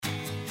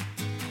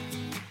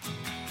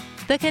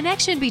The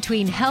connection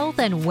between health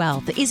and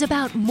wealth is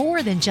about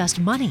more than just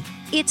money.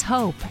 It's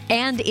hope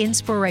and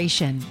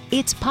inspiration.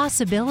 It's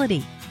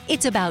possibility.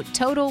 It's about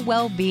total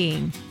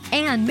well-being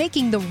and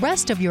making the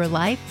rest of your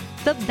life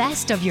the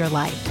best of your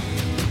life.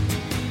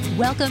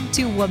 Welcome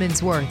to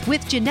Woman's Worth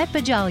with Jeanette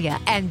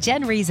Bajalia and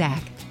Jen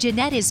Rezac.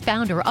 Jeanette is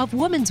founder of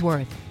Woman's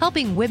Worth,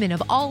 helping women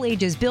of all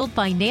ages build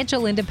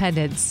financial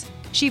independence.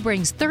 She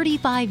brings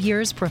 35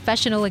 years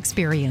professional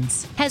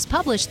experience, has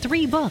published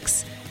 3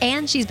 books,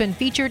 and she's been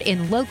featured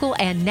in local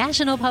and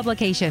national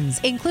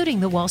publications, including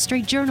the Wall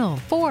Street Journal,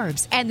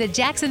 Forbes, and the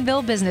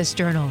Jacksonville Business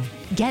Journal.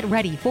 Get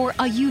ready for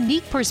a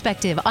unique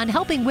perspective on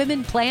helping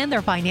women plan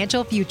their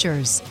financial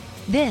futures.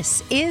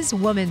 This is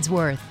Woman's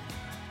Worth.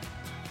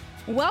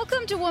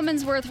 Welcome to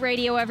Woman's Worth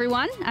Radio,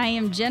 everyone. I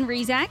am Jen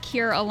Rezac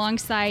here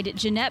alongside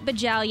Jeanette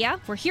Bajalia.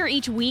 We're here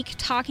each week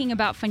talking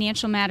about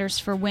financial matters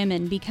for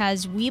women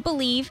because we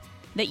believe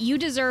that you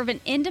deserve an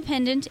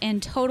independent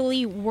and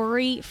totally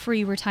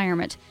worry-free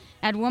retirement.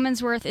 At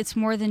Woman's Worth, it's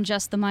more than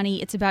just the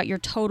money. It's about your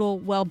total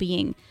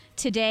well-being.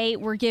 Today,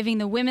 we're giving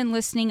the women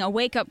listening a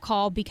wake-up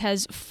call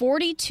because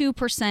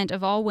 42%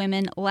 of all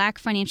women lack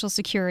financial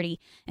security,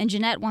 and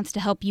Jeanette wants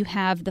to help you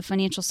have the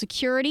financial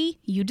security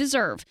you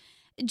deserve.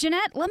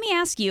 Jeanette, let me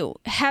ask you,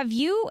 have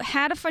you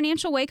had a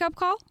financial wake-up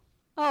call?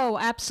 Oh,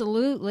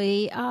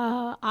 absolutely.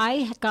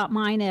 I got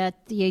mine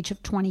at the age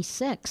of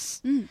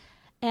 26.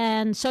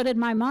 And so did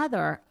my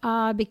mother,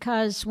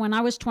 because when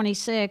I was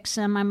 26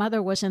 and my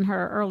mother was in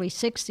her early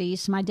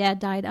 60s, my dad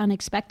died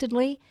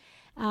unexpectedly,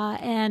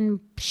 and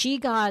she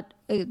got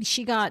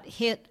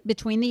hit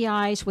between the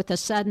eyes with a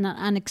sudden,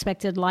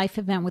 unexpected life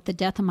event with the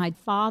death of my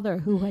father,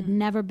 who had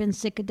never been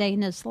sick a day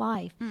in his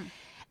life.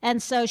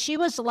 And so she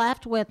was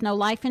left with no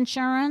life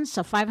insurance,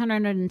 a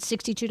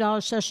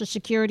 $562 Social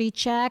Security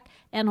check,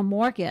 and a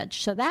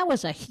mortgage. So that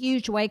was a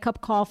huge wake-up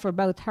call for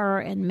both her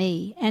and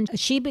me. And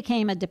she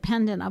became a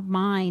dependent of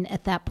mine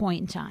at that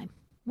point in time.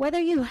 Whether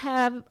you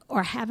have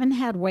or haven't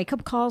had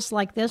wake-up calls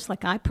like this,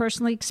 like I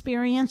personally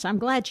experienced, I'm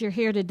glad you're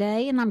here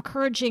today. And I'm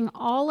encouraging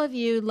all of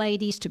you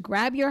ladies to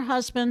grab your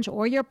husbands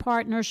or your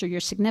partners or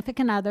your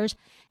significant others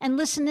and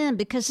listen in,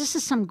 because this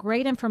is some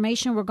great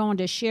information we're going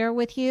to share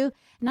with you,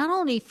 not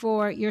only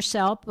for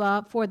yourself,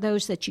 but for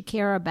those that you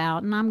care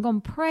about. And I'm going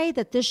to pray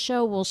that this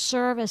show will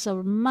serve as a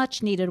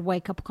much-needed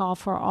wake-up call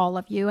for all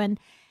of you. And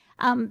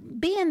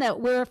being that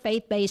we're a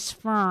faith-based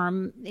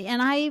firm,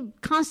 and I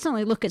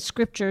constantly look at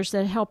scriptures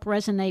that help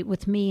resonate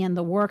with me and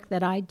the work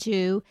that I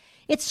do,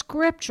 it's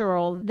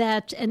scriptural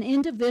that an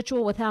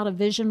individual without a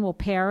vision will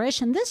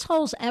perish. And this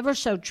holds ever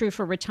so true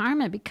for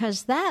retirement,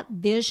 because that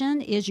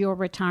vision is your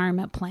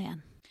retirement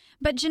plan.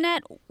 But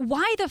Jeanette,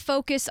 why the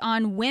focus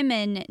on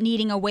women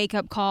needing a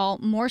wake-up call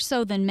more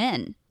so than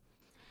men?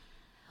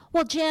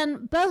 Well,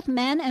 Jen, both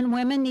men and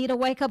women need a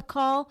wake-up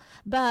call,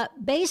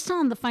 but based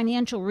on the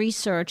financial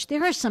research,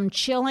 there are some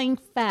chilling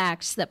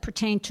facts that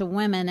pertain to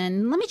women,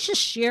 and let me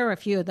just share a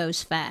few of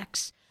those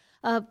facts.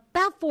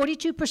 About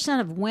 42%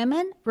 of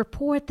women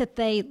report that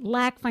they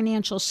lack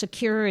financial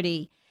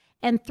security,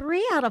 and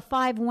 3 out of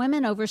 5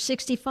 women over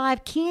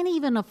 65 can't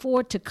even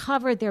afford to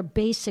cover their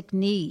basic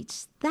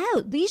needs.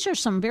 These are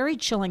some very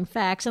chilling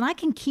facts, and I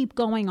can keep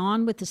going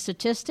on with the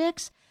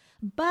statistics.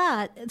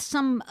 But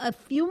a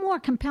few more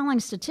compelling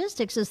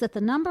statistics is that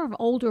the number of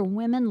older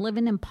women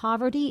living in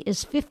poverty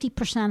is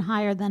 50%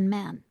 higher than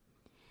men.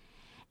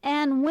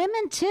 And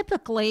women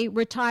typically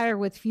retire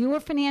with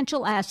fewer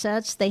financial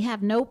assets. They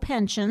have no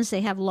pensions.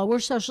 They have lower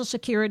Social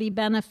Security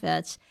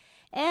benefits.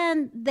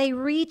 And they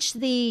reach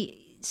the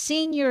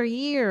senior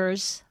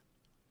years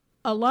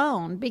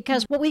alone,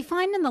 because what we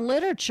find in the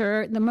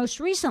literature, the most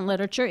recent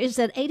literature, is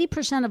that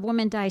 80% of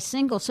women die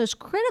single. So it's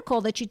critical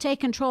that you take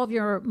control of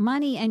your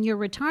money and your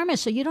retirement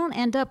so you don't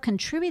end up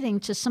contributing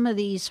to some of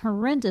these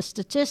horrendous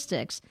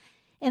statistics.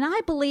 And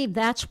I believe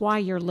that's why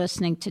you're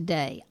listening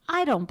today.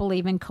 I don't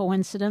believe in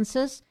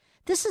coincidences.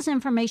 This is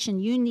information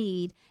you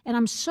need, and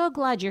I'm so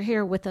glad you're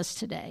here with us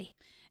today.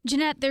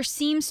 Jeanette, there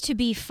seems to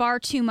be far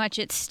too much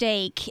at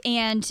stake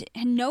and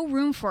no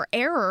room for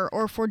error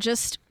or for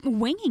just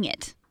winging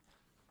it.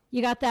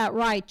 You got that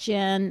right,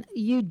 Jen.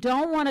 You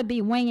don't want to be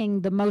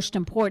winging the most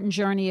important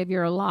journey of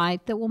your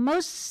life that will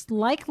most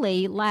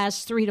likely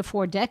last 3 to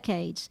 4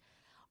 decades.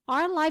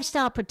 Our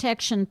lifestyle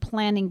protection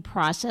planning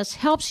process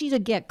helps you to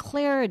get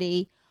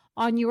clarity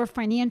on your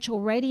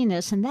financial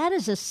readiness, and that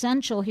is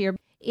essential here.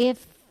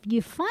 If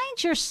you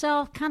find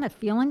yourself kind of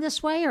feeling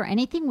this way, or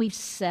anything we've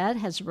said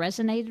has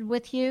resonated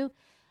with you,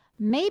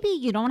 maybe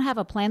you don't have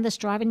a plan that's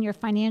driving your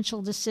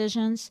financial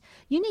decisions,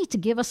 you need to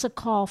give us a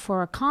call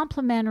for a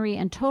complimentary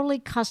and totally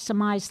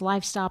customized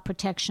lifestyle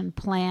protection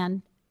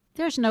plan.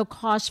 There's no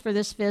cost for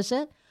this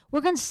visit.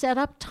 We're going to set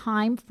up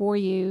time for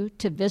you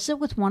to visit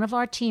with one of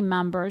our team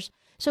members.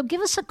 So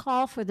give us a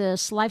call for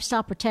this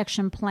lifestyle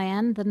protection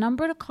plan. The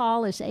number to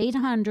call is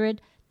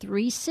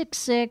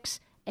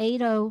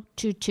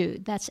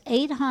 800-366-8022. That's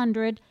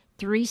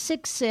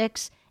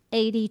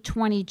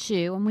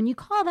 800-366-8022. And when you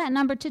call that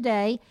number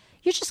today,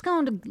 you're just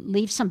going to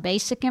leave some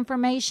basic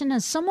information,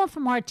 and someone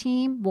from our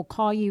team will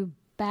call you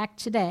back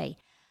today.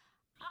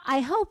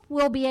 I hope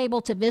we'll be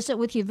able to visit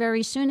with you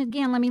very soon.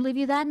 Again, let me leave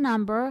you that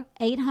number,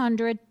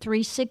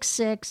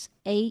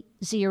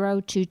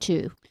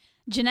 800-366-8022.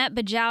 Jeanette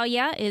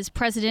Bajalia is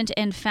president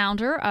and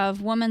founder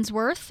of Woman's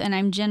Worth, and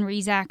I'm Jen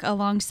Rezac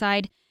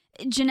alongside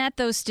Jeanette.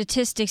 Those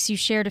statistics you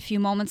shared a few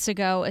moments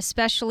ago,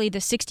 especially the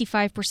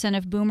 65%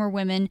 of boomer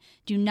women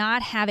do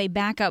not have a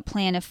backup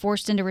plan if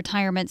forced into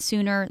retirement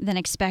sooner than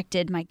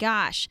expected. My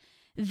gosh.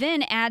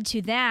 Then add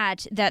to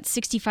that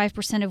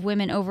 65% of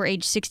women over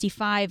age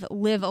 65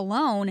 live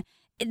alone.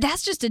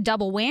 That's just a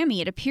double whammy.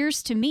 It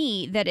appears to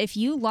me that if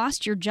you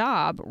lost your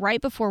job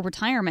right before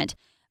retirement,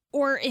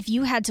 or if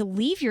you had to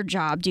leave your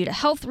job due to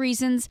health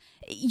reasons,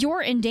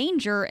 you're in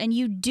danger, and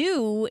you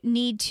do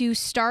need to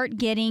start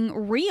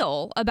getting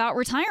real about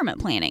retirement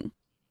planning.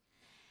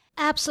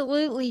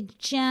 Absolutely,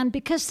 Jen,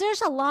 because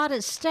there's a lot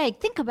at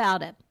stake. Think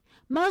about it.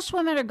 Most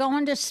women are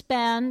going to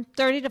spend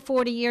 30 to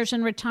 40 years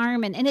in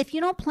retirement. And if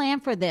you don't plan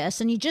for this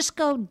and you just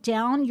go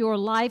down your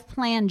life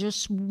plan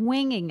just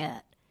winging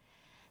it,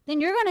 then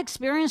you're going to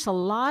experience a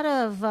lot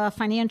of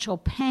financial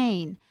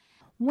pain.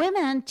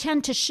 Women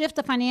tend to shift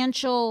the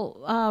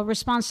financial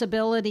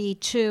responsibility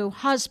to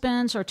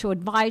husbands or to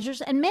advisors,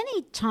 and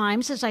many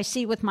times, as I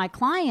see with my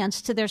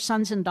clients, to their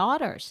sons and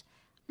daughters.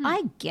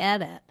 I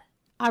get it.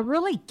 I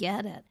really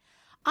get it.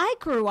 I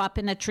grew up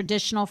in a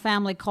traditional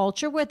family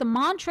culture where the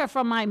mantra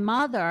from my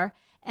mother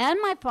and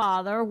my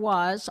father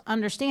was,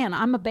 understand,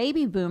 I'm a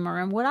baby boomer,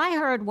 and what I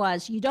heard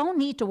was, you don't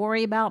need to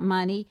worry about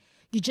money.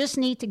 You just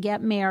need to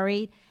get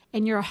married,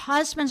 and your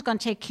husband's going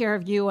to take care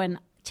of you and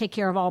take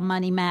care of all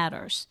money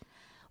matters.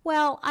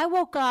 Well, I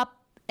woke up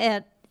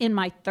in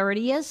my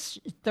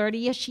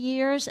 30-ish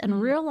years and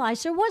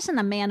realized there wasn't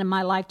a man in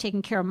my life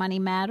taking care of money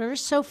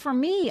matters. So for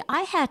me,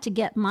 I had to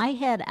get my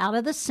head out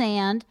of the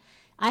sand.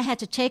 I had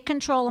to take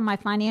control of my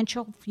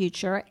financial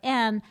future,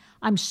 and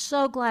I'm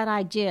so glad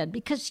I did,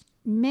 because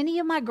many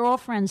of my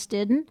girlfriends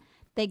didn't.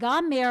 They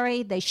got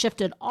married. They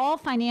shifted all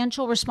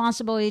financial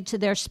responsibility to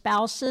their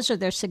spouses or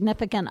their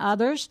significant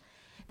others.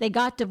 They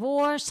got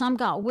divorced. Some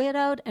got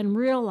widowed and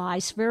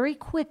realized very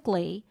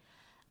quickly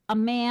a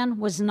man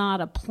was not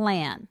a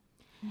plan.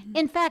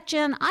 In fact,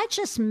 Jen, I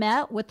just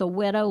met with a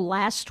widow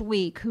last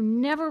week who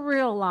never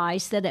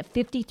realized that at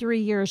 53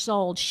 years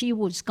old, she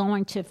was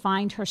going to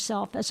find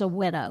herself as a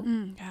widow.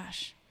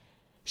 Gosh.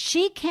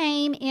 She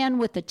came in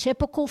with the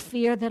typical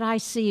fear that I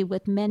see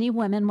with many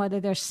women, whether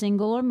they're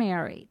single or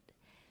married.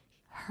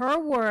 Her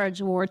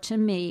words were to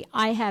me,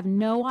 I have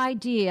no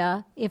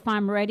idea if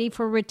I'm ready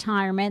for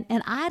retirement,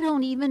 and I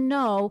don't even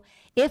know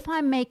if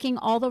I'm making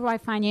all the right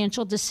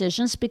financial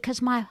decisions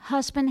because my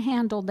husband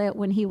handled it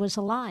when he was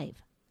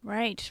alive.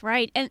 Right.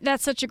 And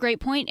that's such a great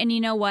point. And you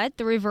know what?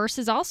 The reverse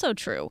is also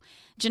true.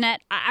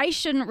 Jeanette, I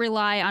shouldn't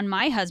rely on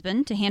my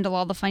husband to handle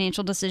all the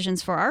financial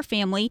decisions for our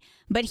family,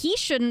 but he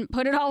shouldn't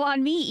put it all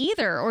on me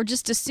either, or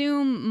just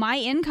assume my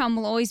income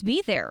will always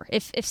be there.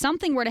 If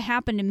something were to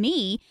happen to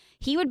me,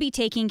 he would be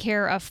taking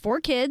care of 4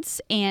 kids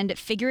and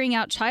figuring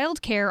out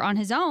childcare on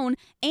his own,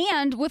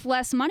 and with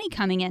less money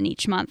coming in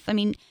each month. I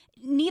mean,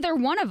 neither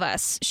one of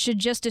us should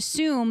just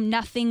assume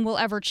nothing will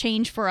ever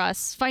change for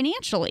us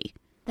financially.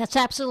 That's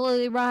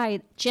absolutely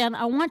right. Jen,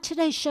 I want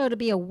today's show to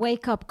be a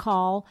wake-up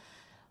call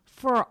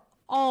for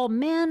all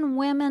men,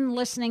 women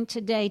listening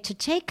today to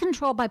take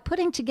control by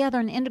putting together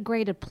an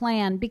integrated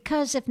plan,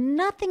 because if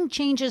nothing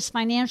changes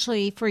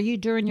financially for you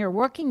during your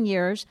working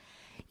years,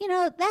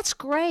 that's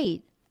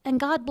great. And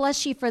God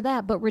bless you for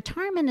that. But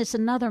retirement is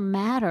another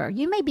matter.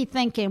 You may be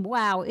thinking,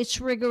 wow, it's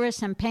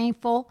rigorous and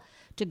painful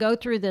to go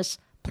through this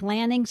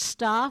planning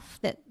stuff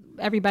that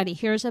everybody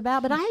hears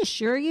about. But I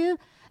assure you,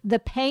 the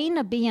pain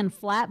of being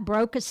flat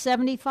broke at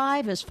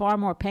 75 is far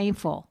more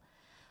painful.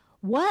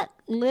 What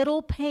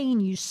little pain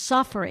you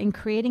suffer in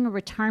creating a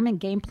retirement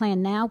game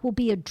plan now will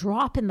be a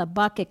drop in the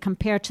bucket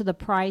compared to the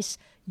price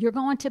you're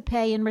going to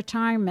pay in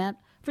retirement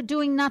for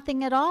doing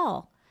nothing at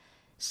all.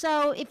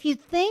 So if you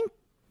think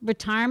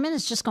retirement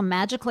is just going to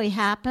magically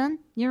happen,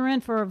 you're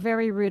in for a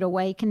very rude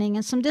awakening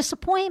and some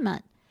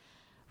disappointment.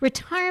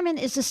 Retirement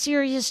is a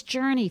serious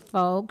journey,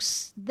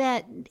 folks,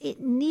 that it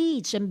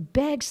needs and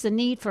begs the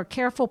need for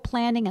careful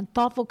planning and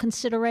thoughtful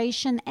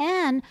consideration,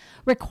 and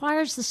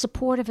requires the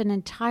support of an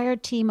entire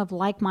team of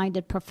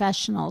like-minded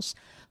professionals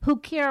who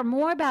care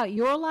more about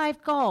your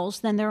life goals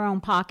than their own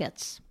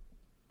pockets.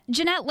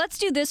 Jeanette, let's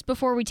do this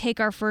before we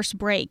take our first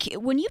break.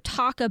 When you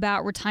talk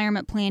about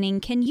retirement planning,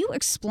 can you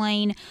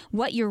explain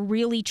what you're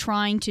really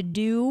trying to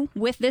do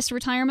with this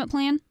retirement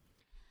plan?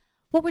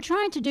 What we're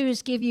trying to do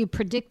is give you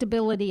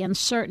predictability and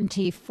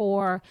certainty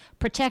for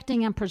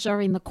protecting and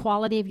preserving the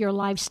quality of your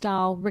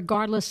lifestyle,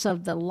 regardless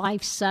of the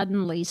life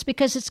suddenlies,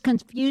 because it's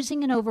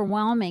confusing and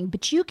overwhelming,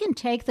 but you can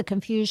take the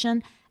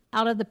confusion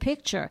out of the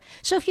picture.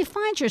 So if you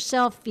find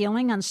yourself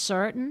feeling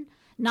uncertain,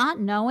 not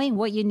knowing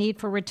what you need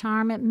for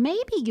retirement,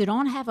 maybe you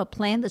don't have a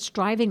plan that's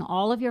driving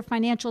all of your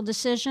financial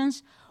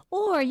decisions,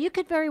 or you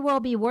could very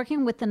well be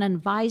working with an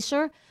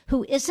advisor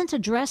who isn't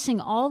addressing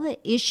all the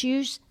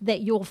issues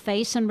that you'll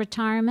face in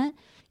retirement.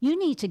 You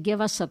need to give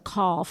us a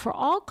call. For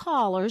all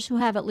callers who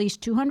have at least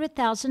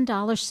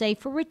 $200,000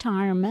 saved for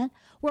retirement,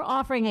 we're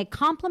offering a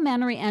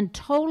complimentary and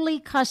totally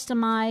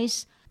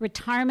customized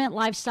retirement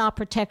lifestyle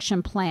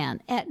protection plan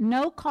at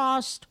no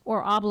cost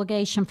or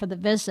obligation for the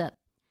visit.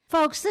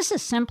 Folks, this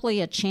is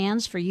simply a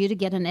chance for you to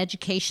get an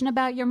education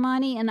about your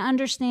money and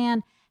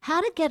understand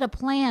how to get a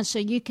plan so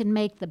you can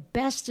make the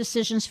best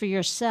decisions for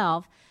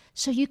yourself,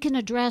 so you can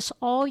address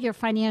all your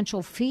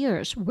financial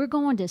fears. We're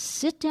going to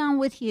sit down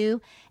with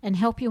you and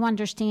help you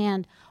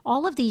understand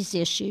all of these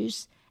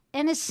issues,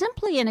 and it's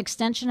simply an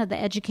extension of the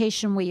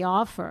education we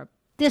offer.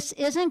 This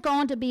isn't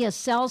going to be a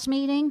sales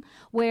meeting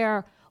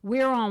where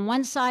we're on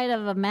one side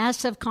of a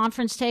massive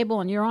conference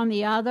table and you're on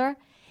the other.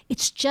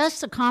 It's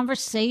just a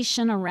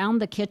conversation around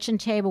the kitchen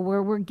table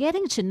where we're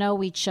getting to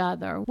know each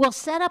other. We'll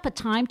set up a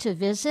time to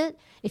visit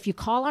if you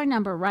call our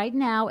number right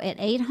now at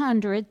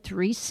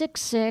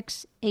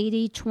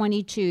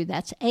 800-366-8022.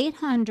 That's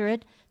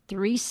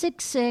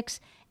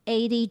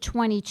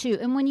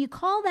 800-366-8022. And when you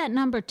call that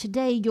number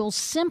today, you'll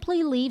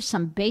simply leave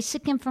some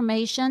basic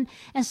information,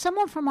 and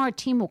someone from our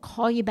team will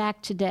call you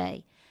back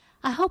today.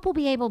 I hope we'll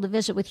be able to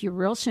visit with you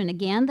real soon.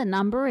 Again, the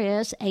number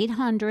is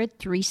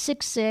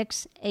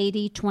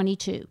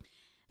 800-366-8022.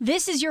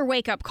 This is your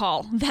wake-up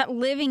call that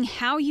living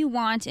how you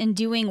want and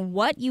doing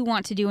what you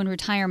want to do in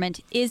retirement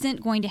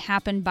isn't going to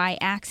happen by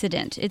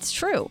accident. It's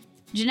true.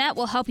 Jeanette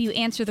will help you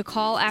answer the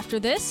call after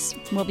this.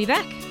 We'll be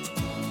back.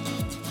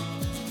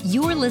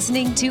 You're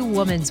listening to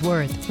Woman's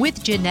Worth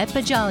with Jeanette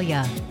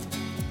Bajalia.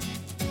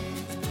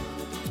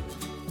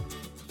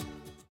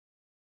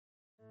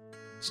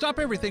 Stop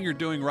everything you're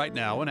doing right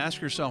now and ask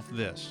yourself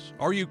this.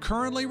 Are you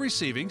currently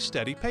receiving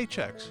steady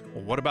paychecks?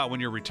 Well, what about when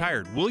you're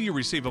retired? Will you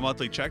receive a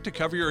monthly check to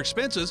cover your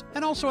expenses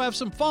and also have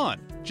some fun?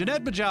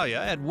 Jeanette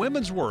Bajalia at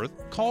Women's Worth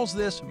calls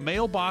this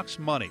mailbox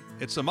money.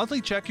 It's the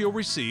monthly check you'll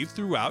receive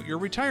throughout your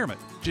retirement.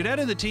 Jeanette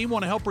and the team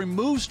want to help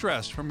remove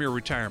stress from your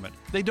retirement.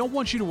 They don't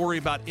want you to worry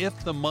about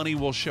if the money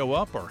will show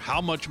up or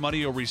how much money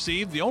you'll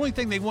receive. The only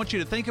thing they want you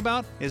to think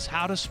about is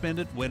how to spend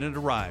it when it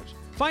arrives.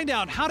 Find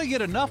out how to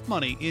get enough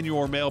money in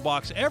your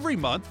mailbox every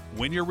month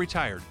when you're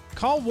retired.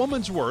 Call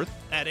Woman's Worth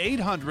at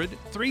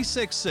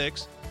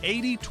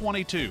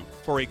 800-366-8022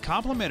 for a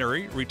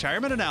complimentary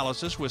retirement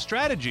analysis with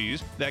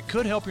strategies that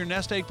could help your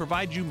nest egg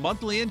provide you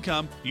monthly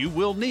income you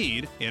will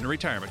need in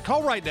retirement.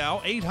 Call right now,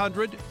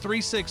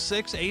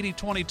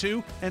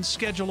 800-366-8022, and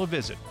schedule a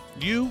visit.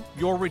 You,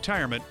 your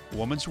retirement,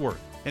 Woman's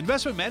Worth.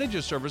 Investment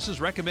management services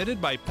recommended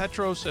by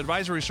Petros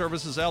Advisory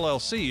Services,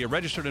 LLC, a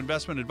registered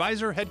investment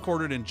advisor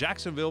headquartered in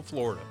Jacksonville,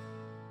 Florida.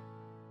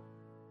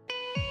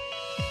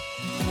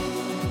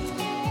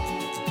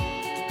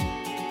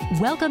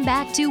 Welcome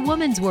back to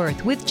Woman's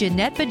Worth with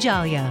Jeanette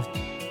Bajalia.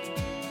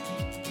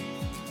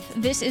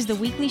 This is the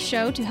weekly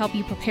show to help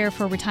you prepare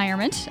for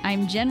retirement.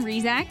 I'm Jen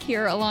Rezac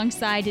here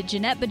alongside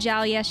Jeanette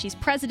Bajalia. She's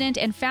president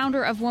and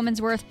founder of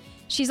Woman's Worth.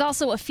 She's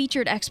also a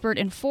featured expert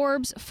in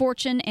Forbes,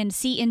 Fortune, and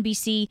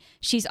CNBC.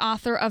 She's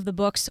author of the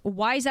books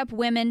Wise Up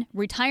Women,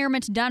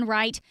 Retirement Done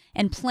Right,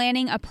 and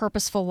Planning a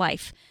Purposeful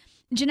Life.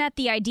 Jeanette,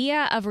 the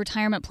idea of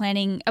retirement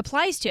planning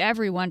applies to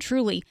everyone,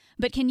 truly,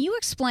 but can you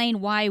explain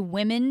why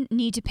women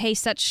need to pay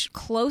such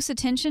close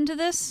attention to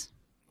this?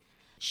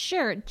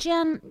 Sure.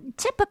 Jen,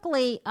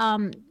 typically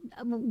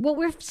what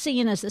we're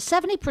seeing is that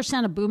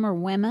 70% of boomer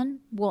women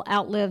will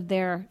outlive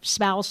their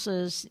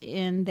spouses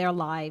in their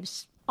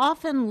lives,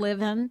 often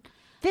living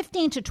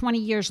 15 to 20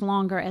 years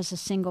longer as a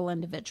single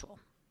individual.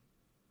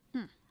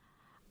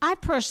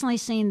 I've personally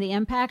seen the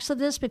impacts of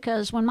this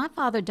because when my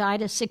father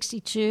died at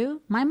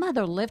 62, my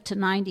mother lived to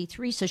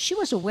 93, so she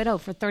was a widow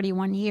for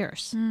 31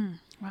 years.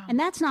 Wow. And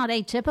that's not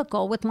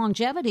atypical. With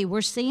longevity,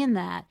 we're seeing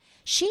that.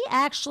 She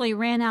actually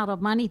ran out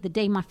of money the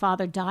day my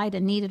father died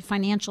and needed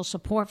financial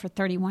support for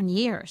 31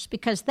 years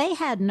because they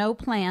had no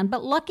plan.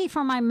 But lucky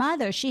for my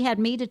mother, she had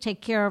me to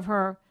take care of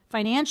her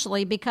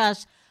financially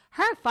because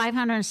her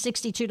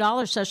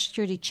 $562 Social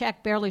Security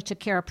check barely took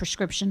care of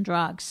prescription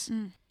drugs.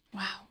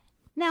 Wow.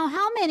 Now,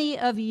 how many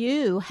of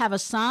you have a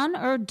son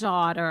or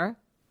daughter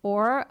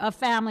or a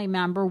family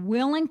member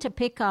willing to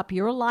pick up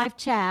your life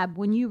tab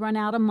when you run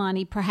out of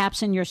money,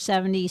 perhaps in your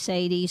 70s,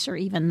 80s, or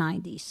even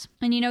 90s?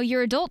 And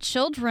your adult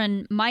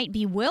children might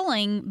be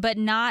willing, but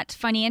not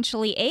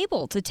financially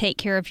able to take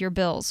care of your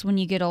bills when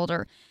you get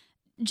older.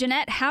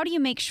 Jeanette, how do you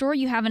make sure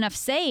you have enough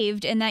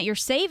saved and that your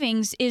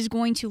savings is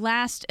going to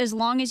last as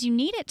long as you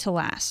need it to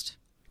last?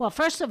 Well,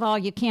 first of all,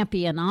 you can't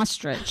be an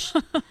ostrich.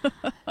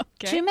 Okay.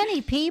 Too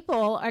many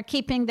people are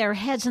keeping their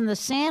heads in the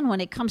sand when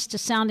it comes to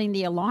sounding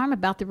the alarm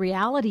about the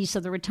realities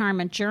of the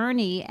retirement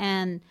journey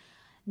and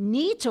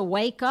need to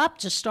wake up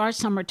to start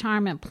some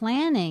retirement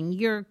planning.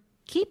 You're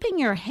keeping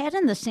your head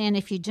in the sand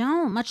if you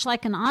don't, much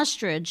like an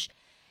ostrich.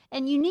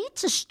 And you need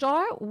to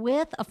start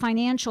with a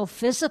financial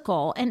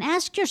physical and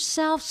ask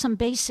yourself some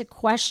basic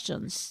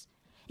questions.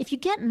 If you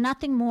get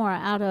nothing more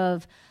out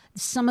of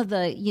some of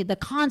the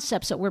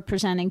concepts that we're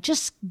presenting,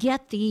 just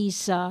get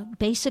these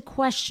basic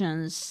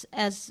questions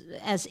as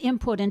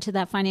input into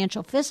that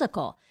financial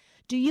physical.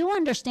 Do you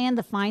understand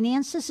the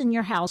finances in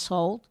your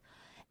household?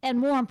 And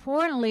more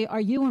importantly,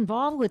 are you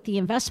involved with the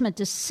investment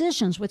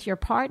decisions with your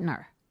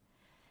partner?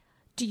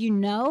 Do you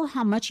know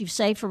how much you've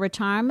saved for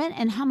retirement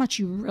and how much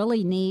you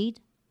really need?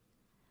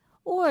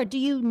 Or do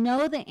you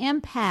know the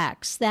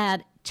impacts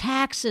that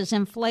taxes,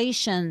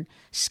 inflation,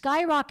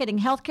 skyrocketing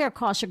healthcare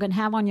costs are going to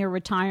have on your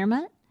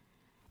retirement?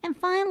 And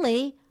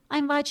finally, I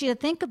invite you to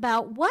think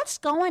about what's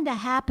going to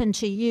happen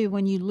to you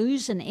when you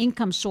lose an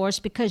income source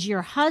because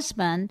your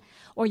husband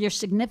or your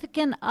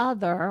significant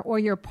other or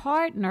your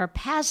partner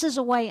passes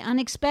away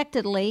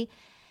unexpectedly,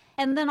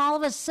 and then all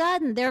of a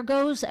sudden there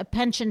goes a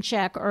pension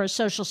check or a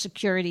Social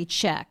Security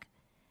check.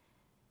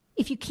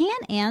 If you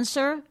can't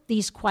answer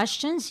these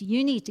questions,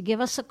 you need to give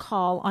us a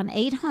call on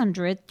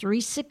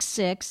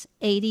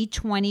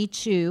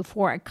 800-366-8022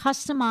 for a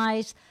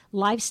customized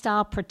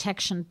lifestyle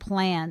protection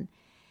plan.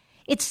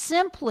 It's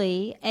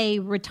simply a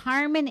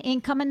retirement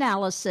income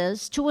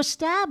analysis to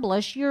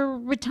establish your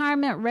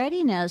retirement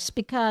readiness,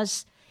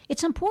 because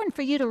it's important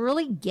for you to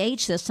really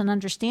gauge this and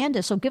understand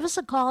this. So give us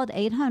a call at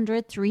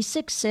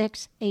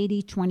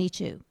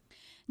 800-366-8022.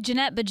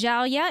 Jeanette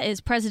Bajalia is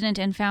president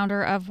and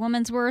founder of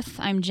Woman's Worth.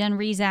 I'm Jen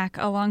Rezac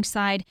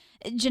alongside.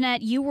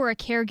 Jeanette, you were a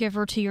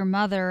caregiver to your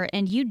mother,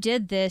 and you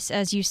did this,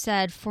 as you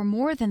said, for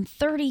more than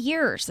 30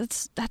 years.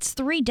 That's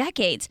 3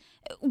 decades.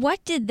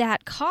 What did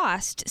that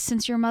cost,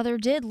 since your mother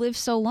did live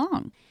so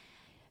long?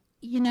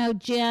 You know,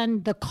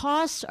 Jen, the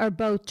costs are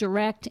both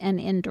direct and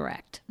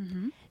indirect.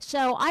 Mm-hmm.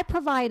 So I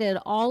provided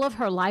all of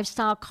her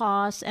lifestyle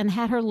costs and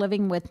had her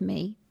living with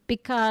me,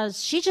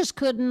 because she just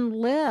couldn't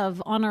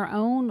live on her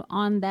own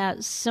on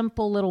that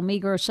simple little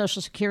meager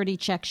Social Security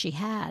check she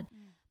had.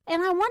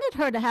 And I wanted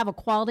her to have a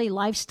quality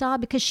lifestyle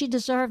because she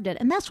deserved it.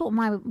 And that's what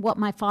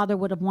my father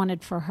would have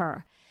wanted for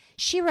her.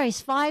 She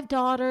raised 5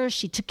 daughters.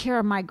 She took care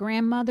of my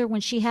grandmother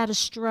when she had a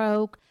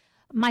stroke.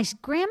 My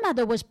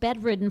grandmother was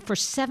bedridden for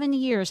 7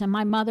 years, and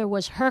my mother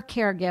was her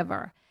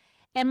caregiver.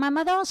 And my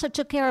mother also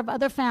took care of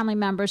other family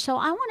members. So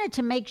I wanted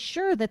to make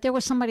sure that there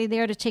was somebody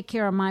there to take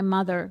care of my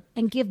mother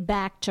and give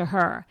back to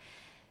her.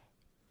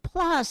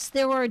 Plus,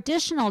 there were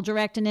additional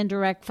direct and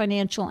indirect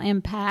financial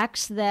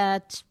impacts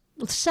that,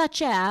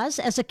 such as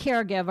a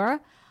caregiver,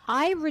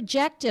 I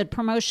rejected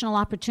promotional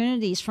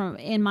opportunities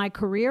in my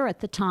career at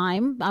the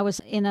time. I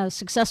was in a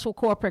successful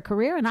corporate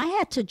career, and I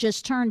had to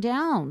just turn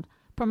down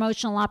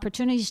promotional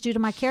opportunities due to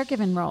my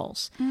caregiving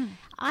roles.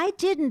 I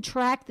didn't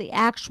track the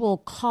actual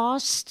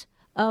cost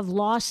of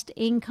lost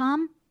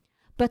income,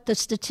 but the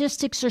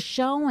statistics are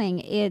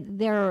showing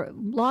their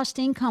lost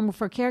income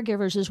for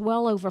caregivers is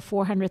well over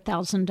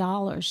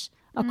 $400,000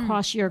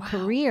 across your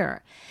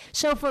career.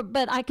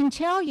 But I can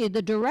tell you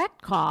the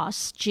direct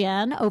costs,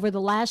 Jen, over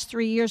the last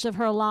 3 years of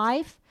her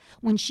life,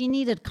 when she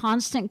needed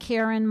constant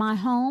care in my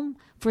home,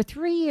 for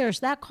 3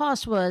 years, that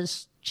cost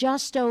was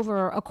just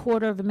over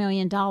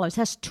 $250,000.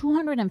 That's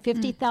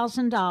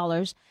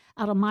 $250,000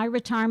 out of my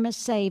retirement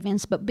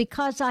savings. But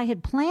because I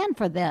had planned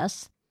for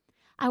this,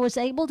 I was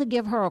able to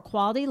give her a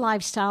quality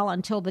lifestyle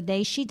until the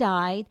day she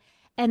died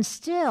and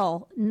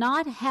still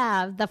not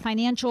have the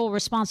financial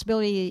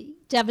responsibility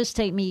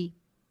devastate me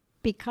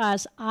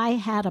because I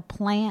had a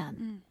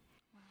plan.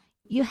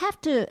 You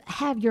have to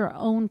have your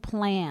own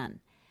plan.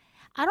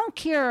 I don't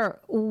care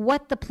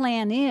what the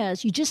plan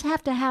is. You just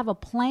have to have a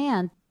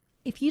plan.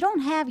 If you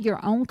don't have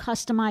your own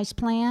customized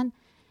plan,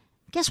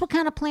 guess what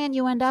kind of plan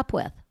you end up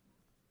with?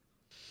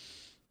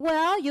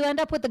 Well, you end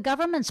up with the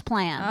government's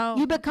plan.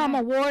 You become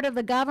a ward of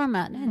the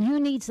government, and who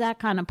needs that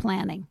kind of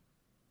planning?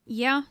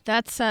 Yeah,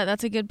 that's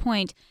a good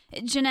point.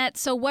 Jeanette,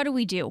 so what do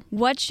we do?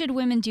 What should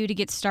women do to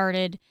get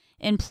started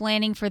in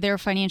planning for their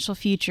financial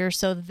future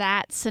so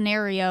that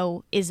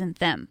scenario isn't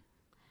them?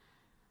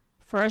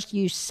 First,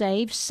 you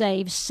save,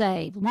 save,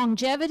 save.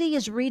 Longevity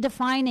is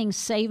redefining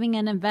saving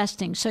and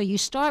investing. So you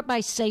start by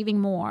saving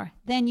more.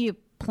 Then you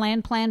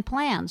plan, plan,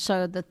 plan.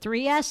 So the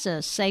 3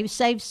 S's, save,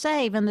 save,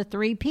 save, and the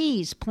 3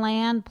 P's,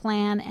 plan,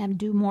 plan, and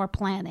do more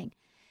planning.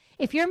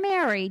 If you're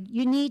married,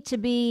 you need to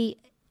be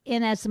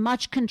in as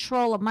much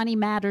control of money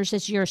matters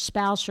as your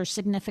spouse or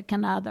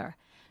significant other.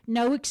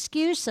 No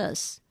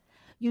excuses.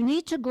 You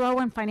need to grow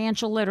in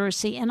financial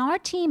literacy, and our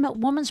team at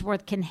Woman's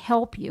Worth can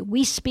help you.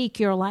 We speak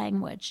your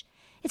language.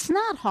 It's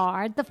not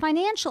hard. The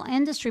financial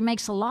industry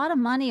makes a lot of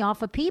money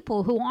off of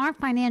people who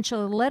aren't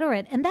financially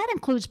literate, and that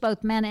includes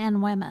both men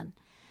and women.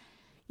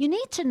 You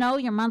need to know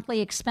your monthly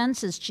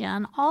expenses,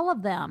 Jen, all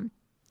of them,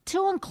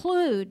 to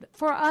include,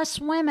 for us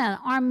women,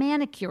 our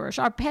manicures,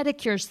 our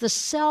pedicures, the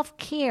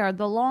self-care,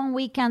 the long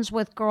weekends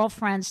with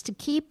girlfriends to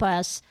keep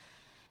us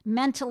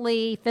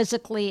mentally,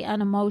 physically,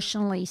 and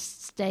emotionally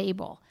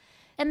stable.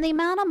 And the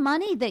amount of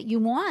money that you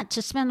want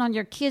to spend on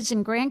your kids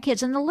and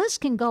grandkids, and the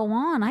list can go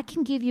on. I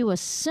can give you a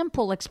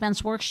simple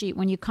expense worksheet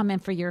when you come in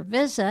for your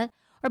visit.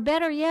 Or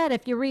better yet,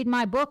 if you read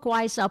my book,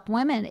 Wise Up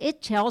Women,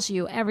 it tells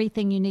you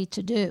everything you need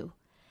to do.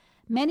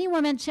 Many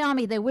women tell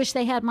me they wish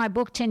they had my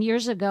book 10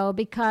 years ago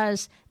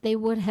because they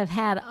would have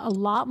had a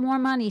lot more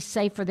money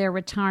saved for their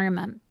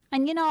retirement.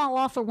 And I'll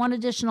offer one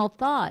additional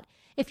thought.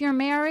 If you're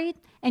married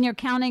and you're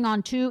counting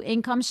on 2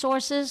 income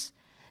sources,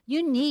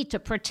 you need to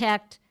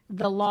protect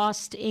the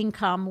lost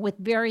income with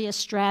various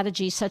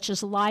strategies such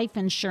as life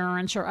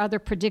insurance or other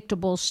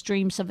predictable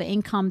streams of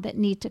income that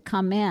need to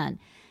come in.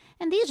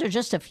 And these are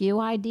just a few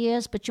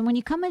ideas, but when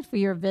you come in for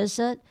your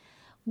visit,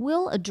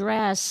 we'll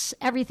address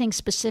everything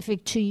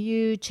specific to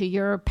you, to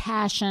your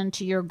passion,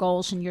 to your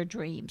goals and your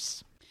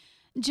dreams.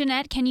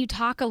 Jeanette, can you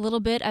talk a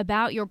little bit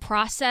about your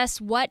process?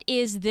 What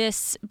is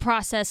this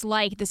process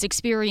like, this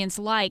experience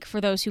like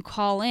for those who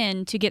call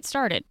in to get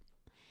started?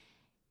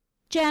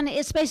 Jen,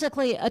 it's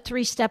basically a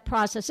 3-step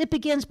process. It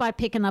begins by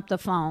picking up the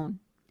phone.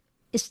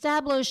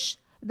 Establish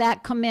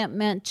that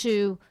commitment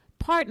to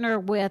partner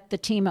with the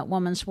team at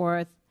Woman's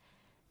Worth,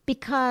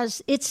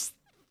 because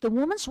the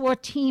Woman's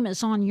Worth team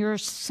is on your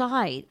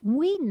side.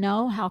 We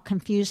know how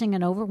confusing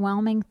and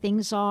overwhelming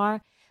things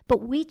are,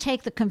 but we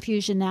take the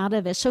confusion out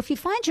of it. So if you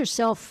find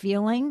yourself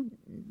feeling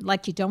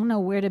like you don't know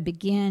where to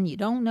begin, you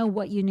don't know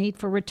what you need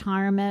for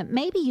retirement,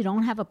 maybe you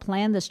don't have a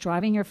plan that's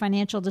driving your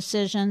financial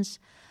decisions,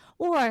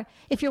 or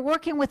if you're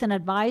working with an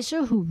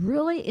advisor who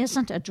really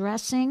isn't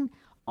addressing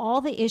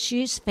all the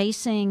issues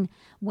facing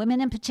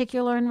women in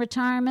particular in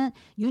retirement,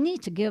 you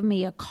need to give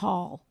me a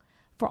call.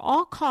 For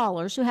all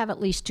callers who have at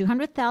least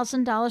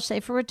 $200,000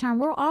 saved for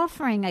retirement, we're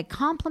offering a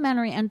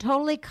complimentary and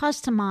totally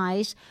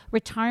customized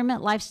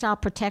retirement lifestyle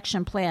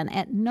protection plan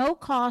at no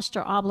cost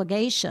or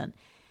obligation.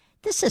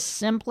 This is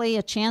simply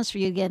a chance for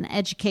you to get an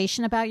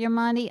education about your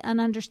money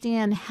and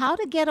understand how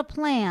to get a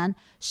plan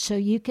so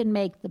you can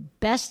make the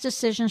best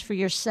decisions for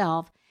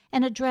yourself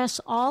and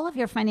address all of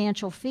your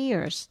financial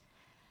fears.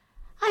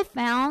 I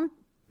found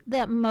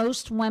that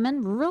most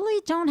women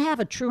really don't have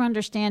a true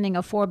understanding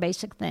of 4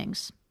 basic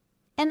things.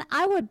 And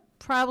I would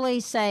probably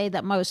say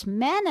that most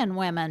men and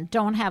women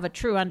don't have a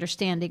true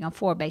understanding of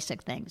 4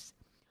 basic things.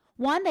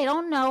 1, they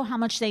don't know how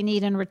much they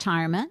need in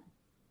retirement.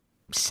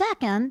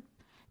 2nd,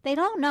 they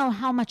don't know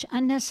how much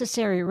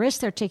unnecessary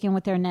risk they're taking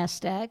with their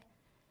nest egg.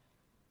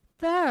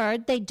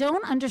 3rd, they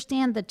don't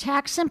understand the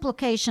tax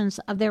implications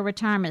of their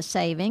retirement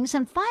savings.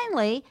 And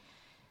finally,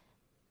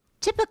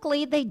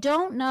 typically, they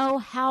don't know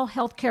how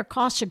healthcare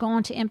costs are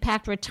going to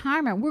impact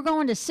retirement. We're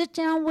going to sit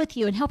down with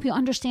you and help you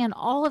understand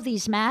all of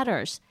these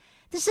matters.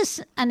 This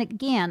is,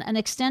 again, an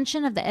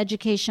extension of the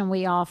education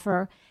we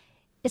offer.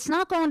 It's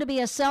not going to be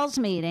a sales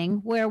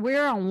meeting where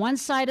we're on one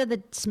side of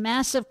this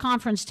massive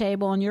conference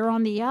table and you're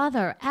on the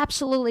other.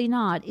 Absolutely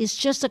not. It's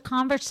just a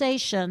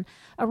conversation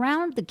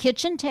around the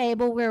kitchen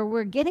table where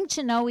we're getting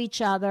to know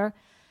each other.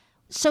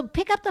 So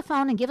pick up the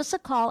phone and give us a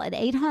call at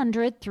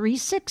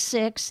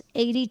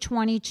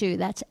 800-366-8022.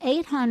 That's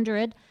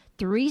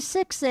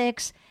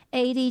 800-366-8022.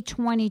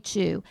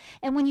 8022.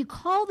 And when you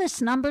call this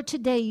number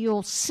today,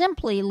 you'll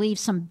simply leave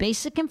some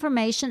basic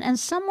information and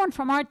someone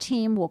from our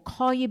team will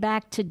call you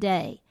back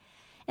today.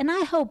 And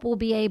I hope we'll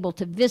be able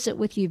to visit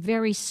with you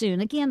very soon.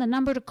 Again, the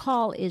number to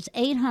call is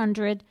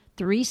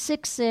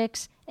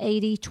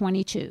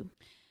 800-366-8022.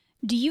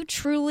 Do you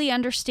truly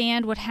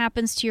understand what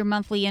happens to your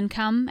monthly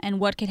income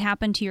and what could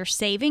happen to your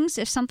savings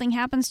if something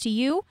happens to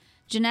you?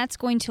 Jeanette's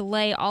going to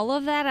lay all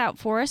of that out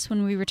for us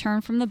when we return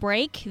from the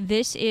break.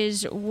 This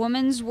is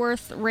Woman's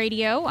Worth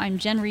Radio. I'm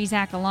Jen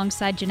Rezac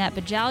alongside Jeanette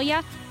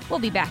Bajalia. We'll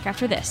be back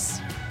after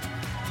this.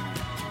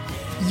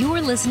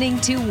 You're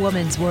listening to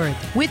Woman's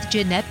Worth with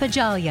Jeanette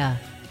Bajalia.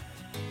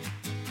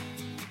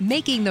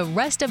 Making the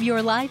rest of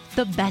your life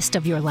the best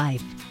of your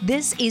life.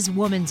 This is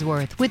Woman's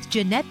Worth with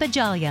Jeanette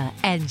Bajalia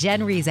and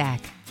Jen Rezac.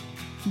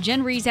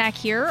 Jen Rezac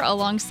here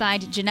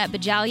alongside Jeanette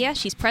Bajalia.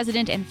 She's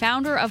president and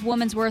founder of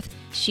Woman's Worth.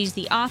 She's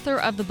the author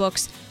of the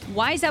books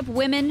Wise Up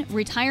Women,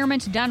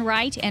 Retirement Done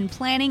Right, and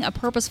Planning a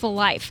Purposeful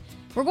Life.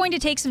 We're going to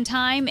take some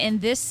time in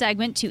this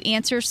segment to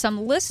answer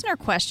some listener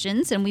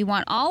questions, and we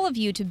want all of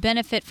you to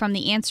benefit from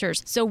the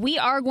answers. So we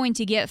are going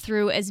to get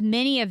through as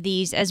many of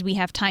these as we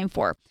have time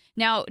for.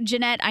 Now,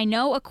 Jeanette, I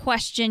know a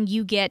question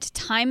you get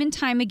time and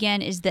time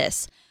again is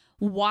this.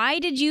 Why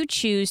did you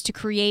choose to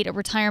create a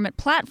retirement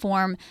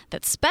platform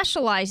that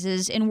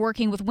specializes in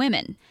working with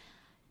women?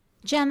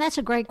 Jen, that's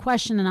a great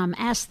question, and I'm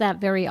asked that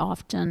very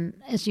often,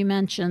 as you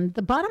mentioned.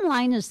 The bottom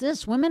line is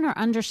this. Women are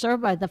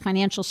underserved by the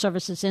financial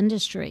services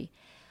industry,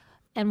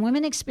 and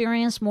women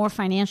experience more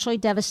financially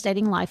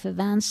devastating life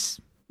events.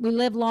 We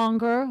live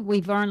longer.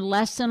 We've earned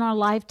less in our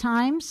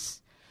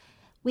lifetimes.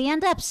 We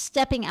end up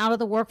stepping out of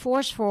the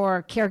workforce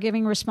for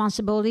caregiving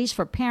responsibilities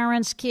for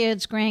parents,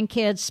 kids,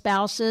 grandkids,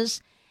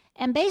 spouses.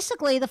 And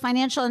basically, the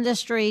financial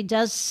industry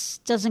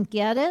doesn't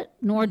get it,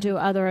 nor do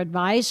other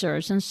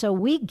advisors. And so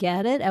we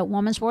get it at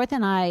Woman's Worth,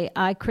 and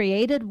I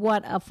created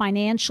what a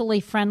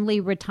financially friendly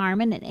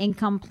retirement and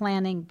income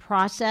planning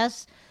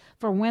process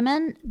for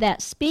women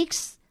that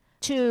speaks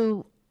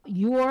to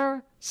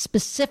your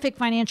specific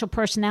financial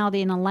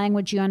personality in a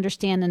language you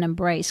understand and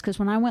embrace. Because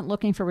when I went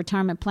looking for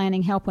retirement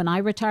planning help when I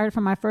retired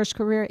from my first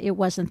career, it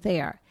wasn't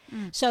there.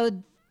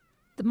 So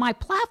my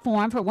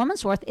platform for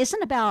Woman's Worth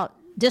isn't about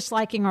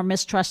disliking or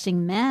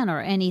mistrusting men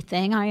or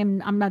anything.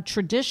 I'm a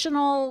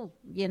traditional,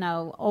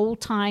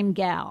 old-time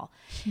gal.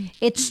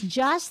 It's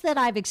just that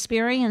I've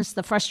experienced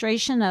the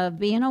frustration of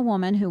being a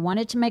woman who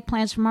wanted to make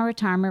plans for my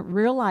retirement,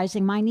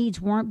 realizing my needs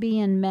weren't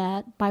being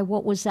met by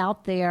what was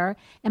out there,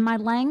 and my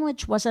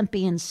language wasn't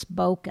being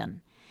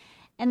spoken.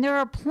 And there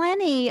are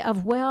plenty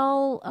of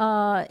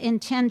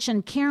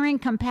well-intentioned, caring,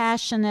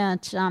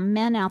 compassionate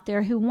men out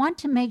there who want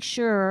to make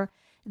sure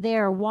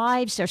their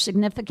wives, their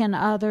significant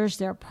others,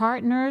 their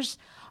partners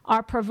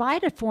are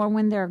provided for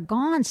when they're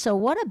gone. So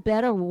what a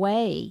better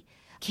way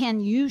can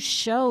you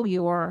show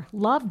your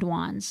loved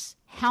ones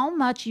how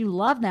much you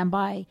love them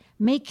by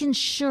making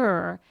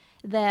sure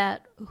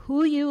that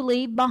who you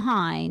leave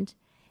behind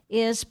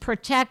is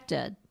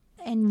protected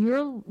and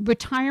your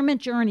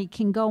retirement journey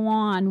can go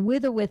on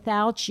with or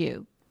without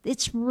you.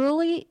 It's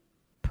really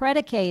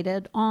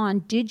predicated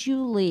on, did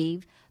you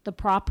leave the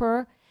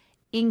proper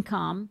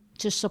income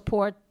to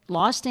support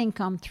lost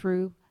income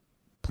through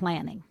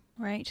planning?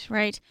 Right,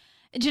 right.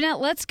 Jeanette,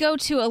 let's go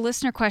to a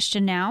listener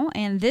question now.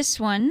 And this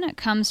one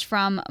comes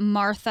from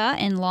Martha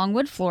in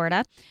Longwood,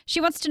 Florida.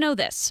 She wants to know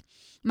this.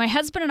 My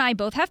husband and I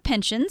both have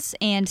pensions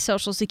and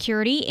Social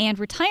Security and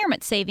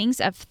retirement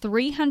savings of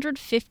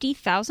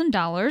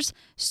 $350,000,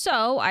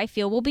 so I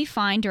feel we'll be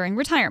fine during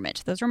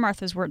retirement. Those are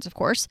Martha's words, of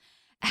course.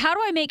 How do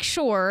I make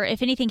sure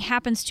if anything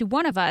happens to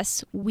one of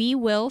us, we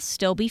will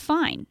still be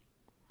fine?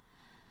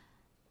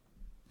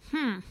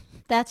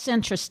 That's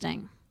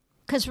interesting.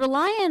 Because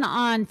relying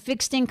on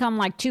fixed income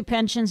like 2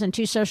 pensions and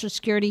 2 Social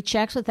Security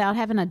checks without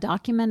having a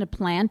documented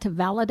plan to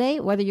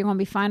validate whether you're going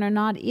to be fine or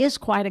not is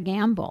quite a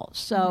gamble.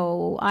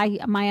 So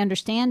my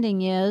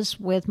understanding is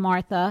with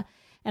Martha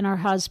and her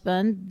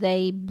husband,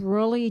 they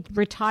really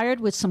retired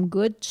with some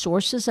good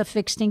sources of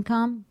fixed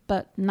income,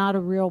 but not a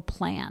real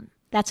plan.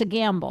 That's a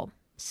gamble.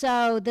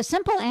 So the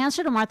simple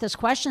answer to Martha's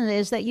question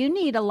is that you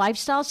need a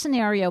lifestyle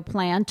scenario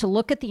plan to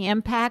look at the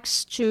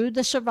impacts to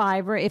the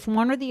survivor if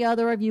one or the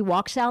other of you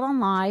walks out on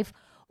life,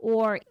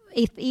 or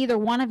if either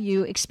one of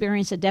you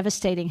experience a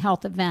devastating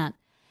health event.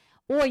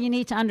 Or you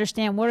need to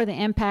understand what are the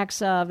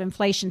impacts of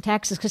inflation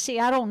taxes. Because, see,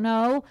 I don't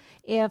know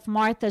if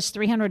Martha's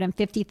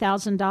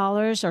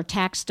 $350,000 are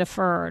tax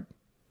deferred.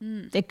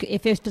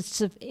 If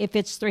it's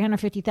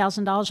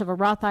 $350,000 of a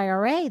Roth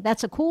IRA,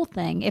 that's a cool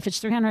thing. If it's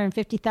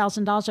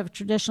 $350,000 of a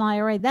traditional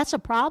IRA, that's a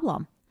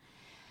problem.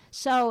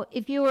 So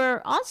if you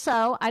were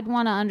also, I'd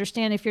want to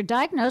understand if you're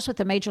diagnosed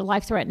with a major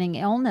life-threatening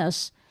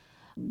illness,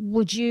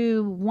 would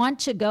you want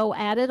to go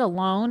at it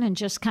alone and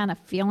just kind of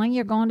feeling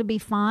you're going to be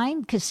fine?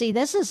 Because, see,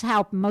 this is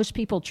how most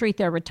people treat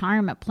their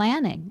retirement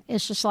planning.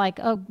 It's just like,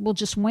 oh, we'll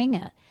just wing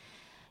it.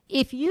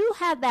 If you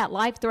have that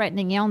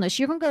life-threatening illness,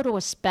 you're going to go to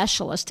a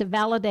specialist to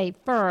validate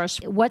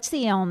first, what's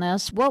the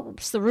illness,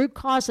 what's the root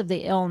cause of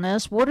the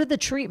illness, what are the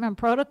treatment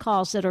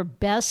protocols that are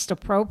best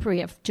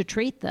appropriate to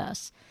treat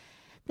this.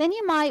 Then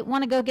you might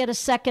want to go get a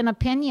second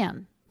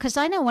opinion. Because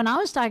I know when I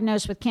was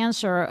diagnosed with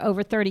cancer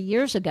over 30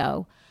 years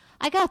ago,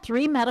 I got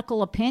 3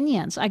 medical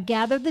opinions. I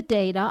gathered the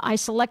data. I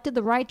selected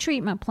the right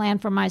treatment plan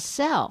for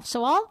myself.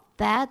 So all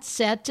that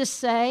said to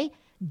say,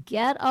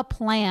 get a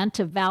plan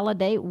to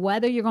validate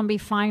whether you're going to be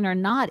fine or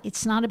not.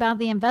 It's not about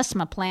the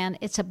investment plan.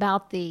 It's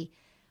about the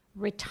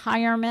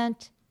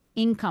retirement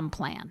income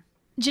plan.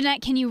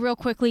 Jeanette, can you real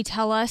quickly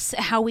tell us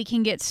how we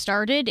can get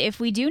started if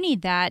we do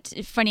need that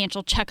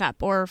financial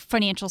checkup or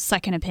financial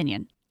second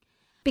opinion?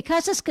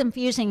 Because it's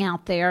confusing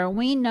out there,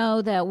 we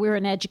know that we're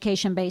an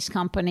education-based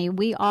company.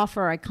 We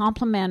offer a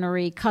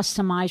complimentary,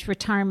 customized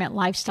retirement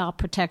lifestyle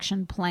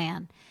protection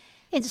plan.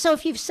 And so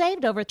if you've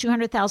saved over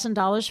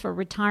 $200,000 for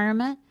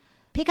retirement,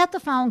 pick up the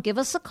phone, give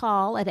us a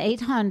call at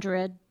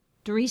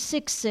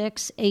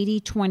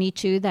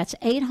 800-366-8022. That's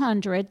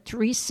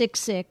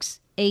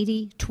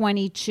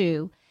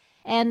 800-366-8022.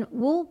 And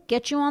we'll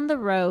get you on the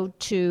road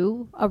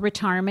to a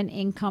retirement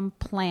income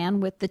plan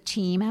with the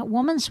team at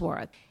Woman's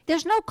Worth.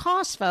 There's no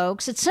cost,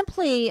 folks. It's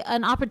simply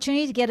an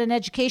opportunity to get an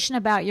education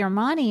about your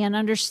money and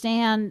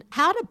understand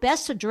how to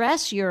best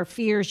address your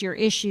fears, your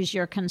issues,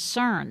 your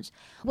concerns.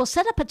 We'll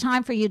set up a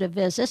time for you to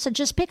visit, so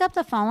just pick up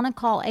the phone and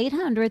call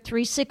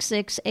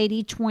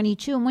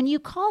 800-366-8022. And when you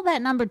call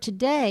that number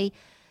today,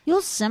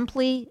 you'll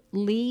simply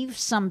leave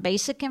some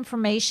basic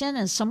information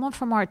and someone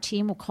from our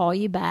team will call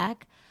you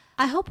back.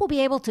 I hope we'll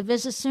be able to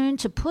visit soon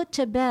to put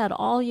to bed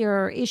all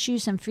your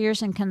issues and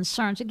fears and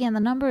concerns. Again, the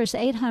number is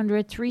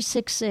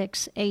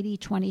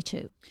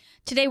 800-366-8022.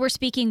 Today we're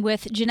speaking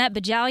with Jeanette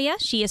Bajalia.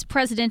 She is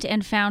president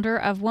and founder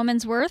of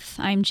Woman's Worth.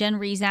 I'm Jen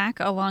Rezac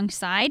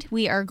alongside.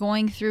 We are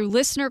going through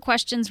listener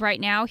questions right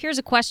now. Here's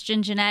a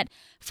question, Jeanette,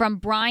 from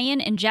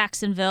Brian in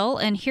Jacksonville,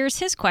 and here's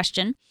his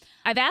question.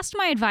 I've asked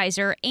my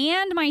advisor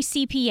and my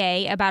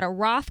CPA about a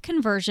Roth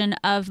conversion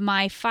of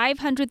my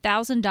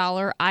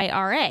 $500,000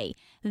 IRA.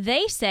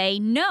 They say,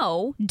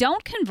 no,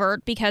 don't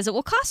convert because it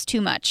will cost too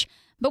much.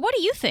 But what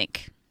do you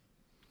think?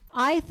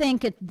 I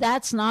think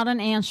that's not an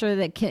answer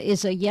that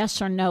is a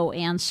yes or no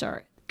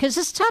answer. Because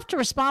it's tough to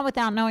respond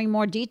without knowing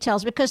more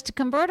details, because to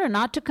convert or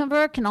not to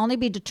convert can only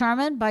be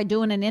determined by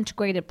doing an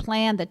integrated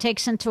plan that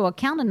takes into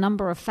account a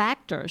number of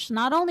factors,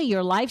 not only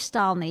your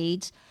lifestyle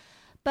needs,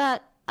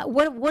 but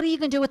what are you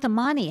going to do with the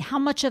money? How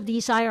much of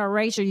these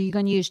IRAs are you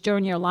going to use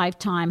during your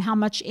lifetime? How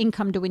much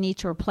income do we need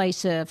to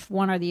replace if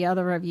one or the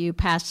other of you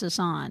passes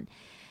on?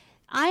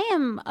 I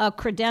am a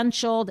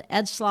credentialed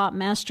Ed Slott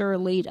Master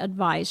Elite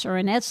Advisor,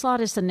 and Ed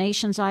Slott is the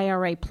nation's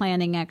IRA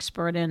planning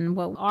expert. And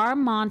what our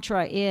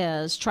mantra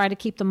is, try to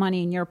keep the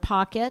money in your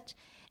pocket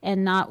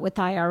and not with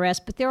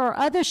IRS. But there are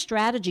other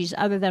strategies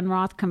other than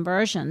Roth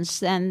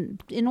conversions.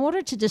 And in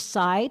order to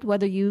decide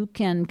whether you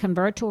can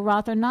convert to a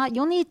Roth or not,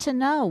 you'll need to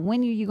know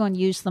when you're going to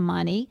use the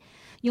money.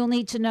 You'll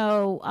need to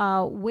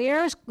know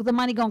where's the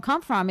money going to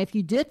come from if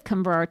you did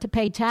convert to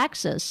pay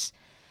taxes.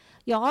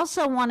 You'll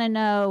also want to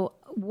know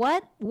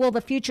what will the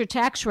future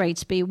tax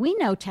rates be. We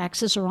know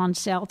taxes are on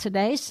sale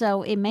today,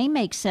 so it may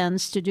make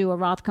sense to do a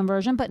Roth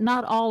conversion, but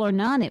not all or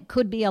none. It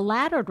could be a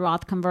laddered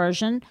Roth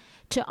conversion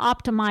to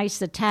optimize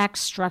the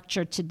tax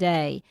structure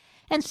today.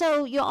 And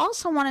so you'll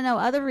also want to know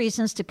other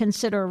reasons to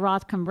consider a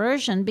Roth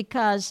conversion,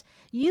 because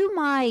you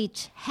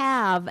might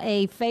have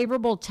a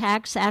favorable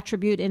tax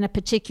attribute in a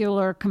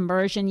particular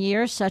conversion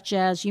year, such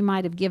as you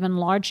might have given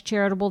large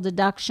charitable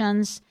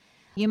deductions.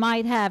 You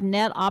might have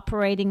net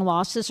operating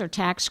losses or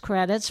tax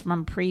credits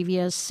from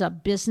previous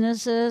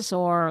businesses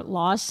or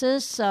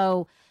losses.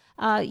 So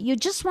you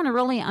just want to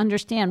really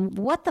understand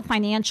what the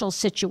financial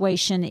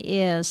situation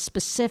is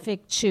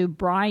specific to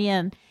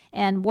Brian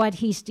and what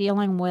he's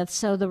dealing with.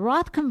 So the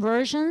Roth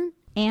conversion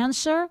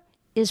answer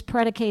is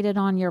predicated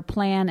on your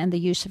plan and the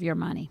use of your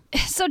money.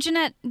 So,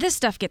 Jeanette, this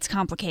stuff gets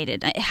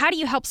complicated. How do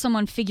you help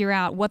someone figure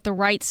out what the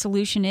right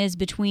solution is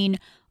between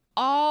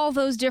all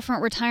those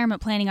different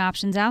retirement planning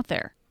options out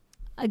there?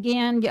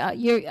 Again,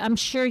 I'm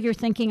sure you're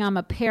thinking I'm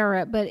a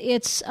parrot, but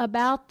it's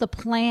about the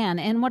plan.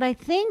 And what I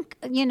think,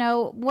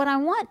 what I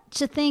want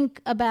to think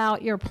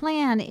about your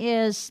plan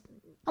is,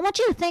 I want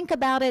you to think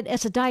about it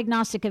as a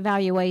diagnostic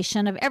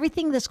evaluation of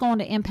everything that's going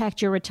to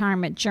impact your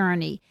retirement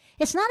journey.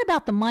 It's not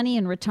about the money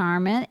in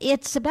retirement.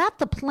 It's about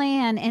the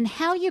plan and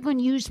how you're going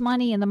to use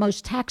money in the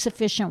most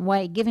tax-efficient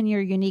way, given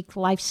your unique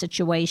life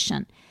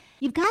situation.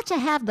 You've got to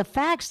have the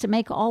facts to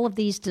make all of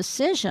these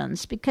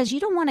decisions, because you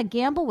don't want to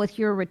gamble with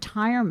your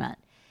retirement.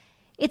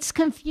 It's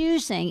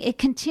confusing. It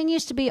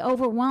continues to be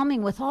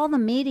overwhelming with all the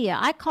media.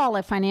 I call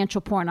it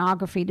financial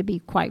pornography, to be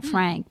quite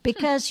frank,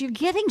 because you're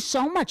getting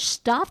so much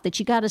stuff that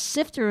you got to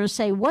sift through and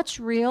say what's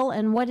real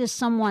and what is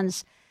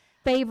someone's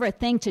favorite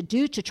thing to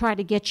do to try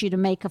to get you to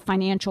make a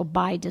financial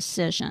buy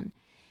decision.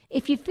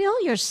 If you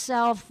feel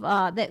yourself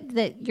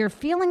that you're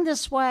feeling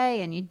this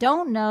way and you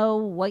don't know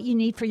what you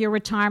need for your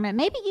retirement,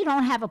 maybe you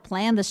don't have a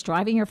plan that's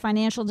driving your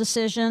financial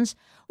decisions,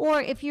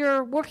 or if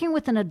you're working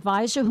with an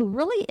advisor who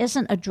really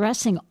isn't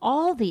addressing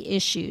all the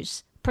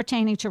issues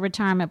pertaining to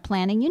retirement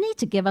planning, you need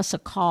to give us a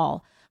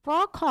call. For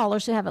all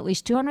callers who have at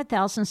least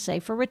 $200,000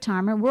 saved for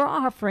retirement, we're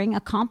offering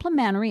a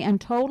complimentary and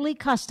totally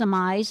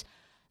customized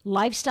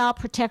lifestyle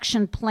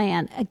protection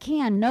plan.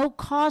 Again, no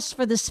cost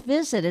for this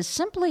visit. It's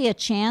simply a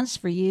chance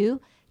for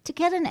you to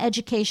get an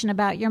education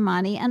about your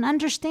money and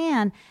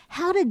understand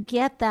how to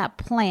get that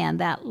plan,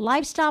 that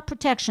lifestyle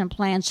protection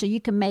plan, so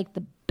you can make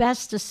the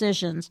best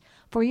decisions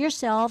for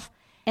yourself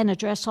and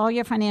address all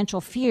your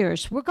financial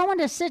fears. We're going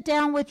to sit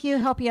down with you,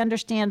 help you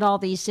understand all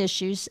these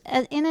issues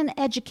in an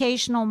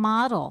educational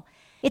model.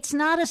 It's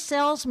not a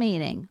sales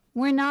meeting.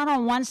 We're not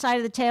on one side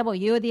of the table,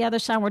 you at the other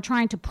side. We're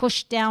trying to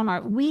push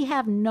down we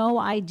have no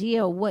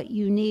idea what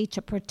you need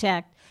to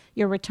protect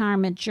your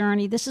retirement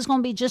journey. This is going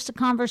to be just a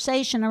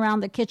conversation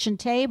around the kitchen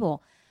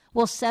table.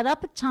 We'll set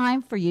up a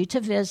time for you to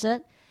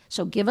visit.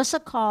 So give us a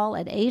call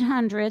at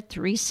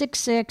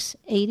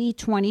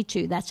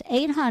 800-366-8022. That's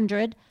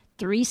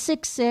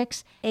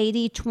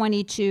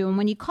 800-366-8022. And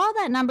when you call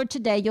that number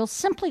today, you'll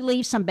simply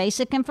leave some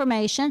basic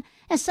information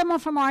and someone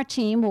from our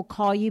team will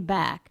call you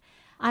back.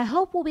 I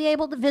hope we'll be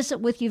able to visit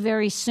with you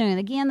very soon.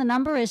 Again, the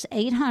number is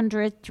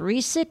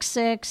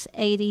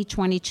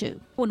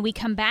 800-366-8022. When we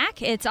come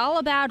back, it's all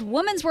about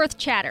Woman's Worth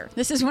chatter.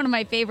 This is one of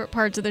my favorite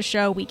parts of the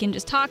show. We can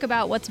just talk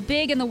about what's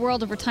big in the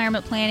world of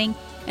retirement planning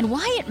and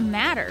why it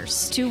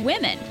matters to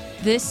women.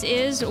 This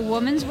is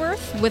Woman's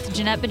Worth with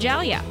Jeanette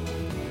Bajalia.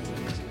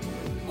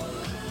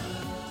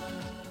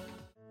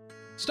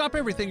 Stop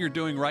everything you're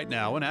doing right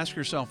now and ask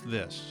yourself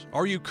this.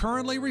 Are you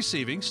currently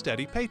receiving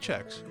steady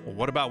paychecks? Well,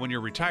 what about when you're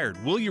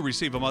retired? Will you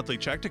receive a monthly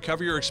check to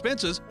cover your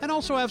expenses and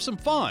also have some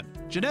fun?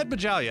 Jeanette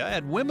Bajalia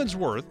at Women's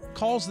Worth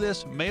calls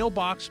this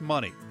mailbox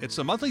money. It's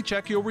the monthly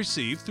check you'll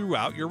receive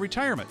throughout your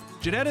retirement.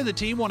 Jeanette and the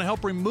team want to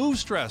help remove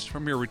stress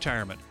from your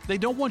retirement. They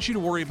don't want you to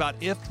worry about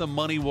if the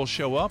money will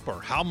show up or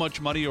how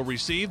much money you'll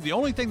receive. The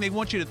only thing they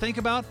want you to think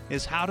about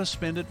is how to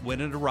spend it when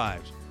it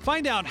arrives.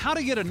 Find out how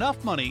to get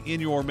enough money in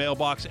your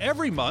mailbox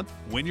every month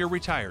when you're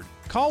retired.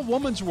 Call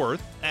Woman's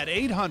Worth at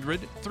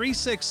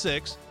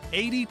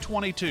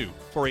 800-366-8022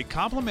 for a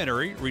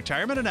complimentary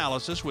retirement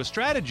analysis with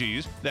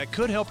strategies that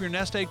could help your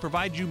nest egg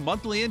provide you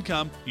monthly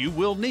income you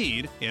will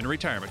need in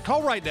retirement.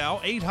 Call right now,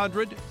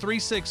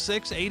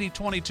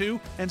 800-366-8022,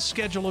 and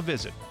schedule a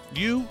visit.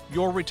 You,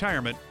 your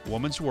retirement,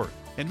 Woman's Worth.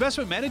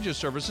 Investment management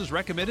services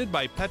recommended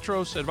by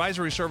Petros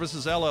Advisory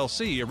Services,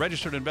 LLC, a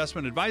registered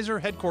investment advisor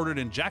headquartered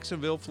in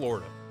Jacksonville,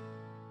 Florida.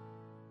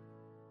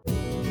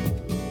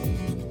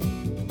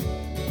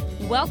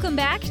 Welcome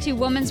back to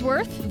Woman's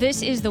Worth.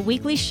 This is the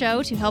weekly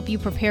show to help you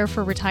prepare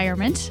for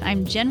retirement.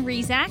 I'm Jen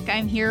Rezac.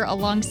 I'm here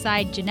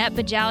alongside Jeanette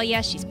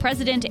Bajalia. She's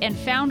president and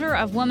founder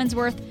of Woman's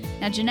Worth.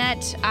 Now,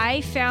 Jeanette,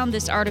 I found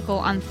this article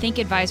on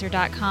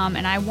thinkadvisor.com,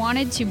 and I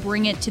wanted to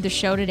bring it to the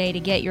show today to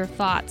get your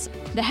thoughts.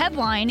 The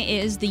headline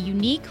is The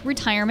Unique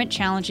Retirement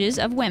Challenges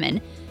of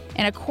Women.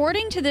 And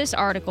according to this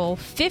article,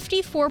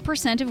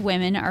 54% of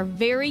women are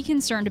very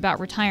concerned about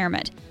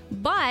retirement,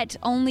 but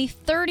only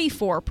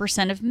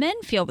 34% of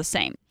men feel the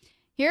same.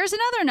 Here's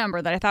another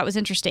number that I thought was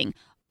interesting.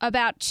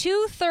 About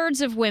 2/3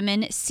 of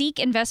women seek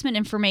investment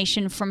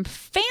information from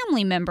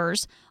family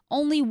members.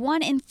 Only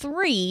 1 in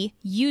 3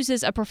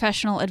 uses a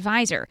professional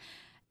advisor.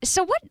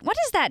 So what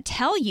does that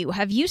tell you?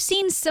 Have you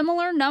seen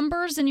similar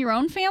numbers in your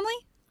own family?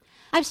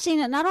 I've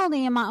seen it not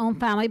only in my own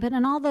family, but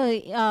in all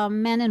the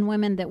men and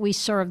women that we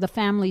serve, the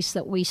families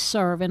that we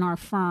serve in our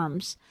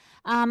firms.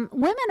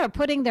 Women are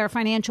putting their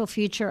financial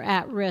future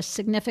at risk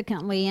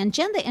significantly. And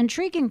Jen, the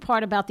intriguing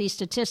part about these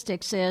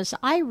statistics is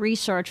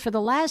for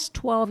the last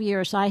 12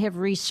 years, I have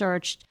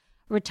researched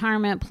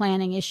retirement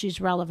planning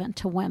issues relevant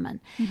to women.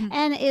 Mm-hmm.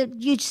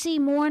 And you see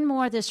more and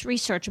more of this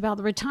research about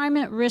the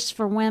retirement risks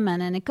for women,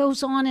 and it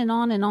goes on and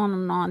on and on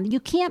and on. You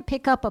can't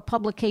pick up a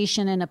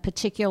publication in a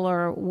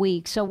particular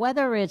week. So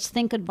whether it's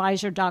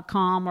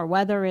thinkadvisor.com or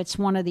whether it's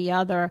one of the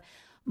other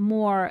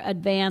more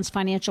advanced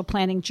financial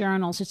planning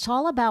journals, it's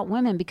all about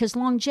women, because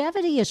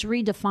longevity is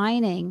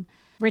redefining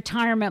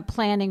retirement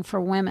planning for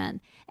women.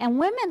 And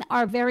women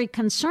are very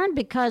concerned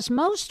because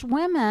most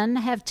women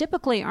have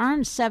typically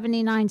earned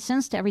 79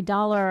 cents to every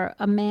dollar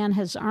a man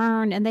has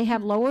earned, and they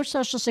have lower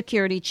Social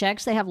Security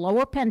checks, they have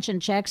lower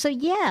pension checks. So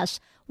yes,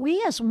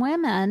 we as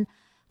women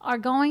are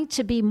going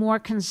to be more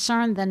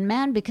concerned than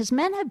men because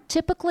men have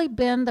typically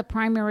been the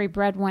primary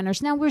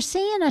breadwinners. Now we're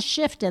seeing a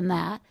shift in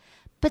that,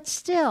 but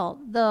still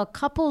the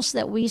couples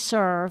that we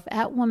serve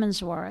at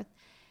Woman's Worth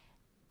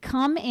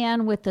come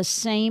in with the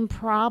same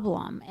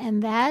problem,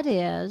 and that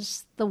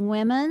is the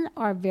women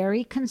are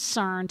very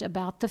concerned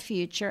about the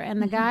future,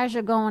 and the guys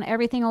are going,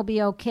 everything will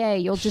be okay.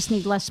 You'll just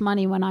need less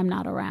money when I'm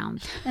not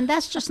around. And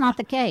that's just not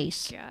the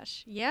case.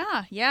 Gosh.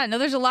 Yeah. No,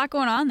 there's a lot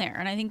going on there,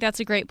 and I think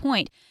that's a great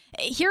point.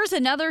 Here's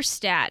another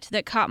stat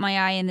that caught my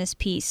eye in this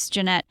piece,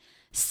 Jeanette.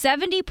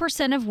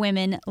 70% of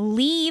women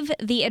leave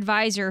the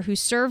advisor who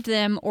served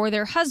them or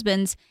their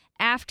husbands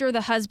after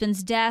the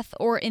husband's death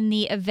or in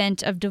the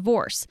event of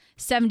divorce.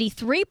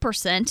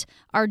 73%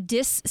 are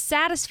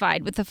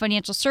dissatisfied with the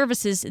financial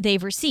services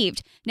they've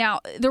received. Now,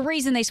 the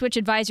reason they switch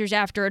advisors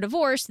after a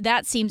divorce,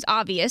 that seems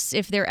obvious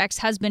if their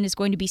ex-husband is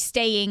going to be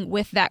staying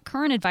with that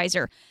current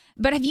advisor.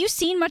 But have you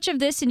seen much of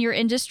this in your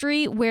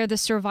industry where the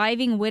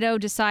surviving widow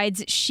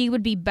decides she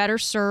would be better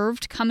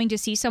served coming to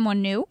see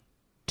someone new?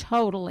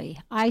 Totally.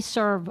 I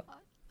serve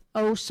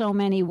so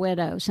many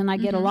widows, and I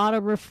get a lot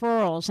of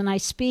referrals, and I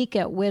speak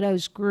at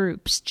widows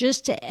groups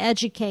just to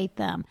educate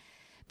them,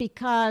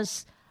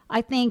 because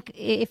I think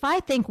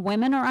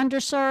women are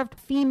underserved,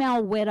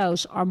 female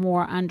widows are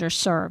more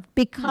underserved,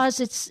 because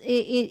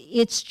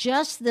it's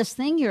just this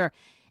thing, you're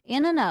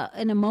in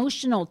an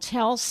emotional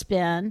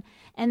tailspin,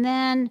 and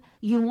then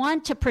you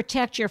want to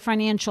protect your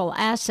financial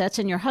assets,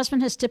 and your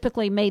husband has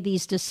typically made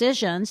these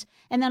decisions,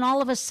 and then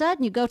all of a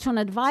sudden you go to an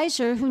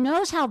advisor who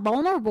knows how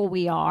vulnerable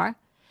we are,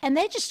 and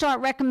they just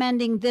start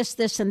recommending this,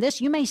 and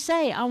this. You may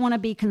say, I want to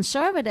be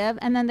conservative,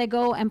 and then they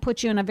go and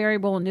put you in a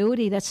variable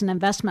annuity that's an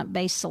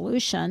investment-based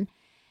solution.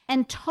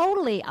 And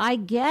totally, I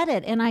get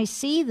it, and I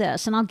see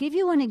this. And I'll give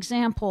you an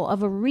example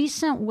of a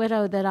recent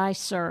widow that I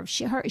served.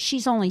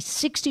 She's only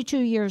 62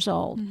 years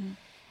old,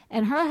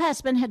 and her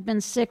husband had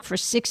been sick for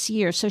 6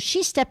 years. So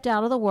she stepped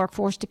out of the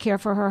workforce to care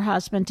for her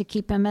husband, to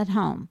keep him at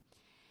home.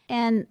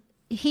 And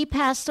he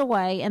passed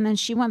away, and then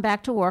she went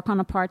back to work on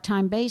a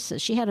part-time basis.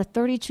 She had a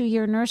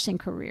 32-year nursing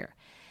career.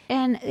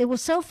 And it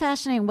was so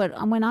fascinating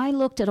when I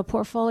looked at a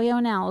portfolio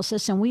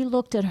analysis, and we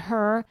looked at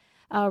her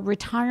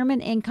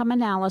retirement income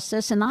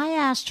analysis, and I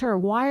asked her,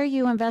 why are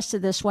you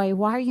invested this way?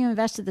 Why are you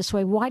invested this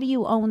way? Why do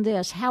you own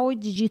this? How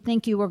did you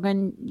think you were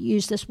going to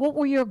use this? What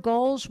were your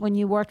goals when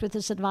you worked with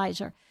this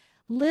advisor?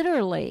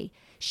 Literally,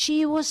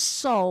 she was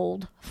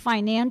sold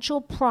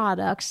financial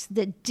products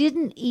that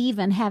didn't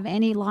even have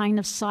any line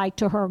of sight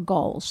to her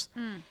goals.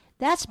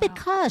 That's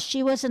because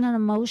she was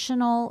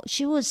emotional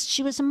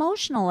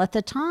at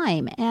the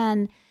time,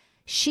 and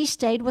she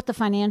stayed with the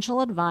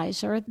financial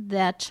advisor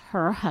that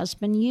her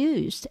husband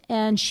used,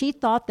 and she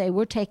thought they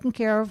were taking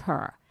care of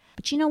her.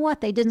 But you know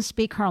what? They didn't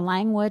speak her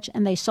language,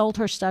 and they sold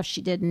her stuff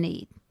she didn't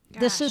need.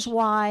 This is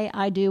why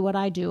I do what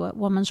I do at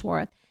Woman's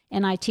Worth.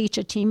 And I teach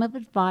a team of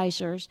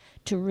advisors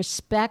to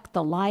respect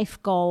the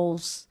life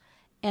goals.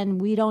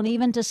 And we don't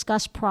even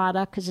discuss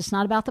product, because it's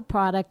not about the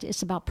product.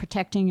 It's about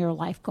protecting your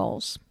life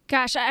goals.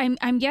 Gosh,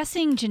 I'm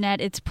guessing,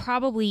 Jeanette, it's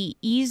probably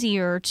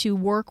easier to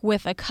work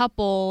with a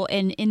couple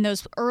in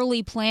those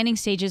early planning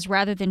stages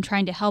rather than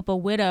trying to help a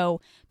widow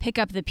pick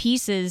up the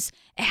pieces.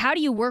 How do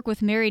you work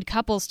with married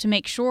couples to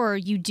make sure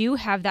you do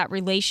have that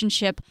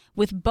relationship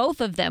with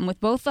both of them, with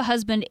both the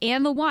husband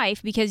and the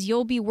wife, because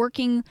you'll be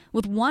working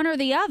with one or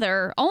the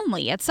other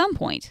only at some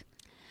point?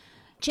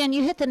 Jen,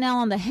 you hit the nail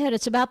on the head.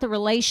 It's about the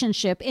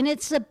relationship, and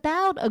it's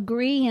about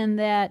agreeing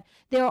that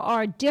there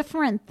are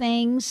different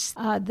things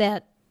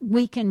that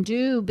we can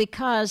do,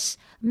 because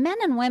men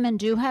and women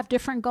do have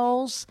different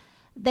goals.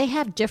 They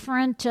have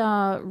different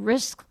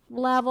risk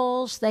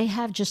levels. They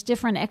have just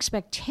different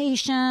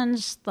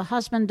expectations. The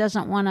husband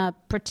doesn't want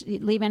to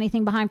leave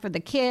anything behind for the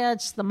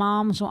kids. The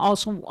mom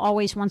also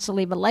always wants to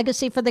leave a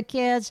legacy for the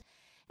kids.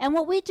 And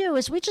what we do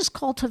is we just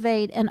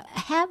cultivate and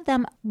have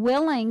them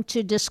willing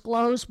to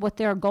disclose what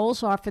their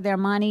goals are for their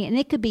money. And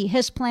it could be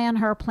his plan,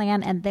 her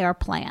plan, and their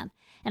plan.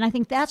 And I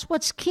think that's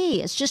what's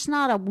key. It's just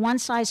not a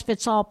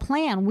one-size-fits-all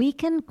plan. We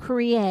can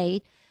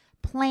create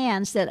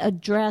plans that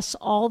address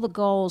all the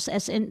goals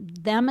as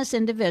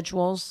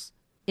individuals,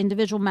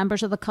 individual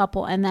members of the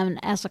couple, and then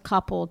as a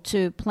couple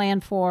to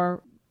plan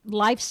for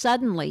life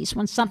suddenlies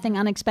when something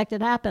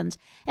unexpected happens.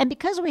 And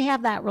because we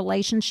have that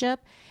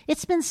relationship,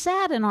 it's been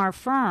sad in our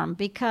firm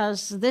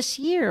because this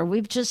year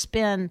we've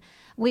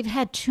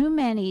had too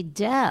many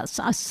deaths,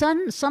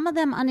 some of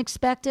them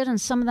unexpected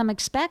and some of them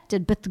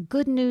expected. But the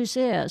good news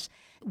is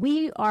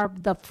we are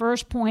the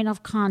first point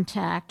of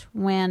contact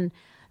when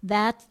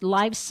that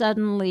life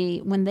suddenly,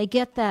 when they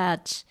get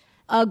that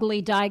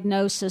ugly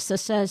diagnosis that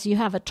says you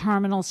have a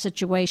terminal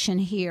situation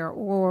here,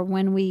 or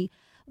when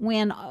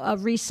a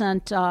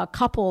recent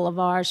couple of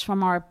ours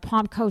from our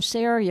Palm Coast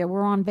area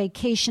were on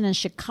vacation in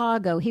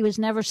Chicago. He was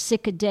never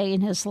sick a day in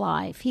his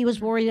life. He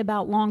was worried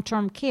about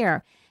long-term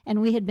care.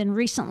 And we had been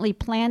recently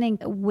planning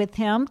with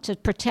him to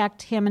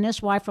protect him and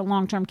his wife for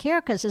long-term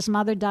care because his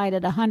mother died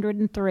at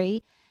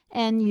 103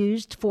 and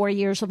used 4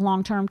 years of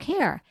long-term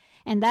care.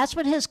 And that's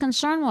what his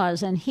concern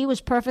was. And he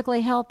was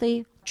perfectly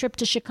healthy. Trip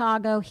to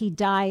Chicago, he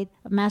died,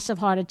 a massive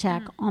heart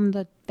attack on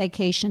the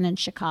vacation in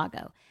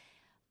Chicago.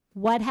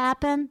 What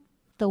happened?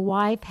 The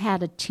wife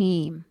had a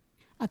team,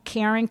 a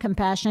caring,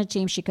 compassionate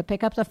team. She could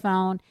pick up the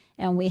phone,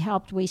 and we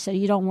helped. We said,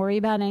 you don't worry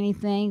about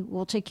anything.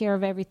 We'll take care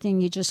of everything.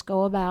 You just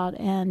go about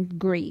and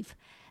grieve.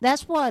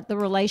 That's what the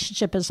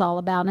relationship is all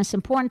about. And it's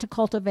important to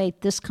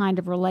cultivate this kind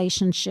of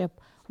relationship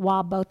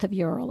while both of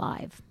you are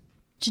alive.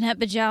 Jeanette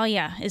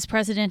Bajalia is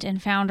president and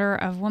founder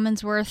of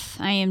Woman's Worth.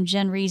 I am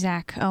Jen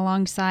Rezac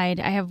alongside.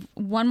 I have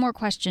one more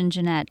question,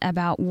 Jeanette,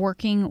 about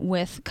working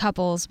with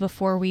couples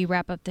before we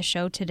wrap up the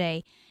show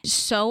today.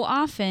 So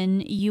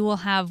often you will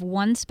have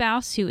one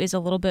spouse who is a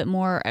little bit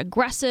more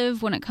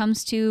aggressive when it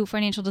comes to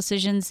financial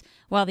decisions,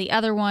 while the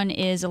other one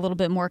is a little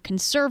bit more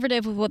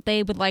conservative with what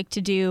they would like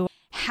to do.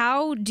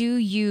 How do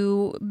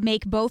you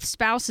make both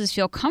spouses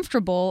feel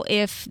comfortable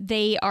if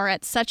they are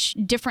at such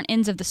different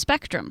ends of the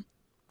spectrum?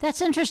 That's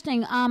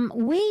interesting.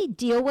 We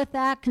deal with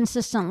that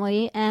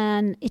consistently,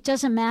 and it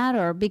doesn't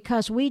matter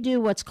because we do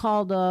what's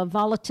called a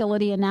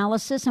volatility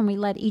analysis, and we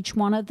let each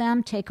one of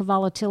them take a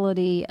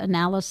volatility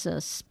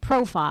analysis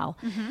profile.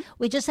 Mm-hmm.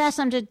 We just ask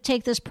them to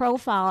take this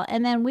profile,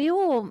 and then we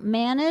will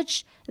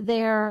manage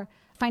their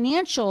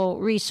financial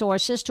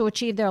resources to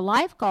achieve their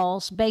life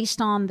goals based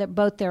on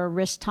both their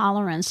risk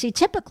tolerance. See,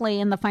 typically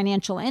in the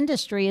financial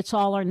industry, it's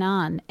all or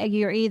none.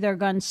 You're either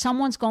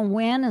someone's going to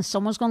win and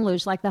someone's going to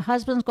lose. Like the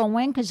husband's going to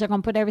win because they're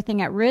going to put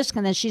everything at risk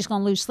and then she's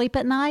going to lose sleep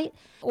at night.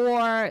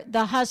 Or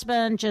the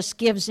husband just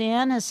gives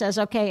in and says,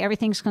 okay,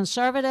 everything's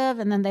conservative,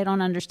 and then they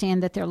don't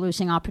understand that they're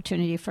losing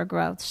opportunity for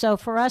growth. So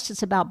for us,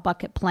 it's about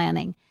bucket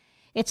planning.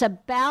 It's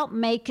about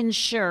making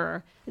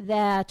sure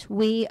that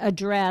we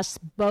address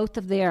both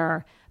of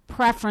their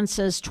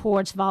preferences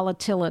towards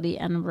volatility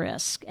and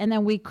risk. And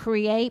then we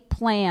create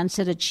plans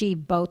that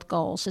achieve both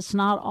goals. It's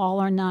not all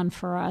or none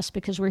for us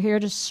because we're here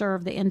to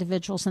serve the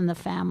individuals and the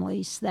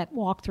families that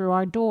walk through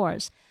our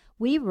doors.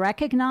 We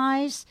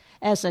recognize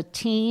as a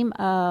team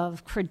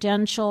of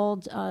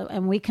credentialed,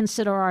 and we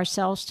consider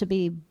ourselves to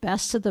be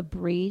best of the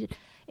breed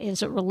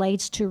as it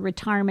relates to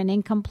retirement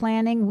income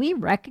planning. We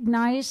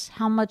recognize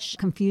how much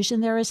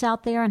confusion there is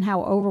out there and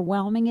how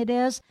overwhelming it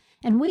is.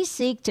 And we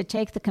seek to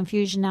take the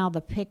confusion out of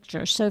the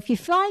picture. So if you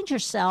find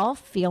yourself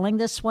feeling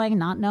this way,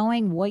 not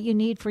knowing what you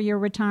need for your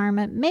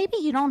retirement, maybe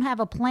you don't have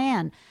a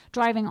plan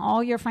driving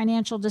all your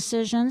financial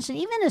decisions, and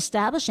even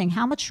establishing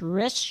how much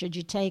risk should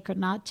you take or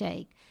not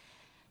take,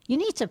 you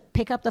need to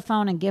pick up the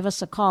phone and give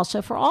us a call.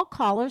 So for all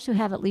callers who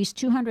have at least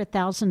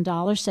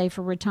 $200,000 saved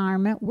for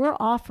retirement, we're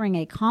offering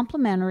a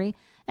complimentary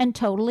and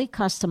totally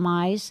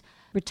customized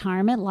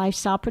retirement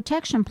lifestyle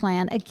protection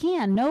plan.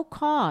 Again, no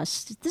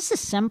cost. This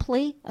is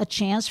simply a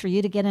chance for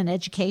you to get an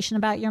education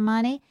about your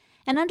money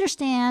and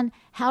understand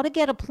how to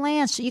get a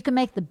plan so you can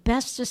make the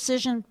best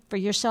decision for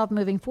yourself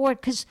moving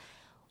forward. Because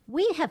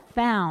we have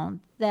found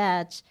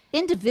that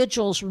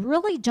individuals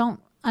really don't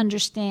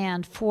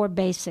understand 4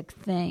 basic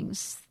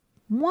things.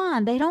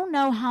 1, they don't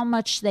know how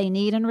much they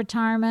need in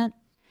retirement.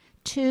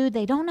 2,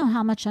 they don't know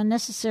how much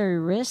unnecessary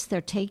risk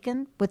they're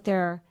taking with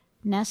their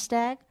nest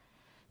egg.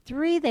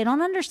 3, they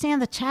don't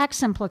understand the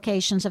tax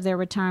implications of their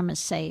retirement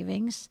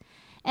savings.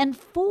 And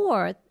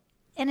 4,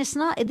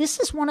 this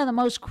is one of the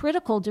most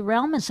critical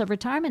derailments of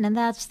retirement, and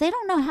that's they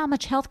don't know how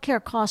much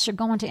healthcare costs are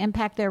going to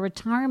impact their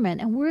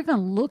retirement. And we're going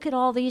to look at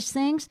all these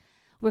things.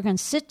 We're going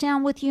to sit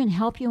down with you and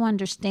help you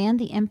understand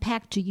the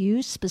impact to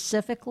you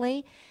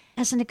specifically.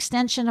 as an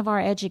extension of our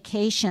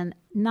education,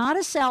 not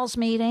a sales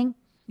meeting.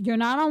 You're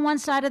not on one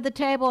side of the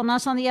table and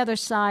us on the other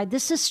side.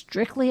 This is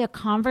strictly a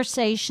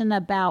conversation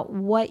about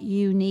what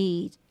you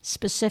need,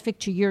 specific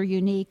to your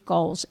unique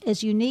goals,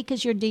 as unique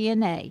as your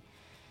DNA.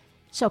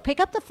 So pick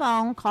up the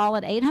phone, call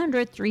at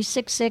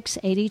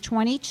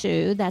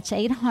 800-366-8022. That's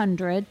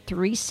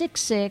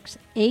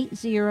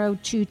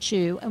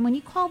 800-366-8022. And when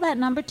you call that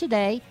number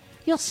today,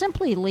 you'll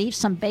simply leave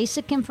some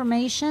basic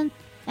information,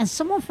 and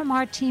someone from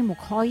our team will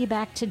call you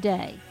back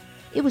today.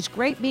 It was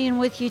great being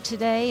with you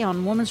today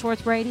on Woman's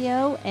Worth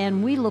Radio,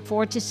 and we look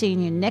forward to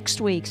seeing you next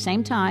week,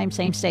 same time,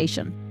 same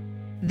station.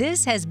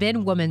 This has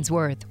been Woman's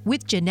Worth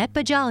with Jeanette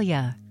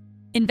Bajalia.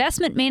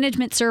 Investment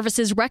management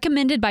services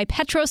recommended by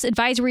Petros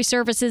Advisory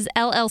Services,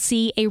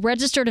 LLC, a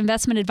registered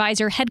investment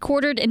advisor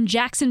headquartered in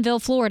Jacksonville,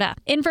 Florida.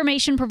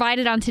 Information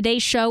provided on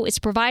today's show is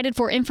provided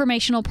for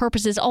informational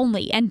purposes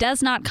only and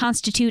does not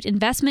constitute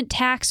investment,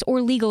 tax,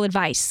 or legal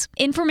advice.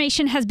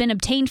 Information has been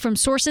obtained from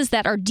sources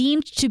that are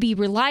deemed to be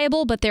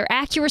reliable, but their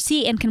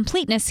accuracy and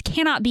completeness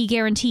cannot be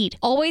guaranteed.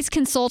 Always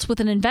consult with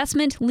an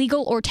investment,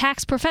 legal, or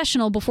tax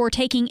professional before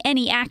taking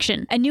any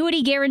action.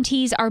 Annuity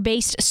guarantees are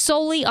based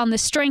solely on the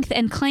strength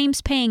and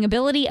claims paying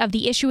ability of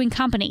the issuing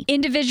company.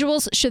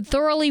 Individuals should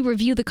thoroughly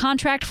review the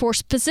contract for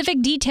specific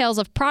details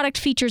of product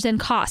features and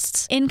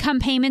costs.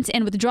 Income payments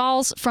and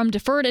withdrawals from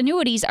deferred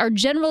annuities are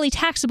generally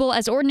taxable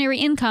as ordinary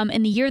income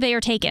in the year they are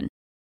taken.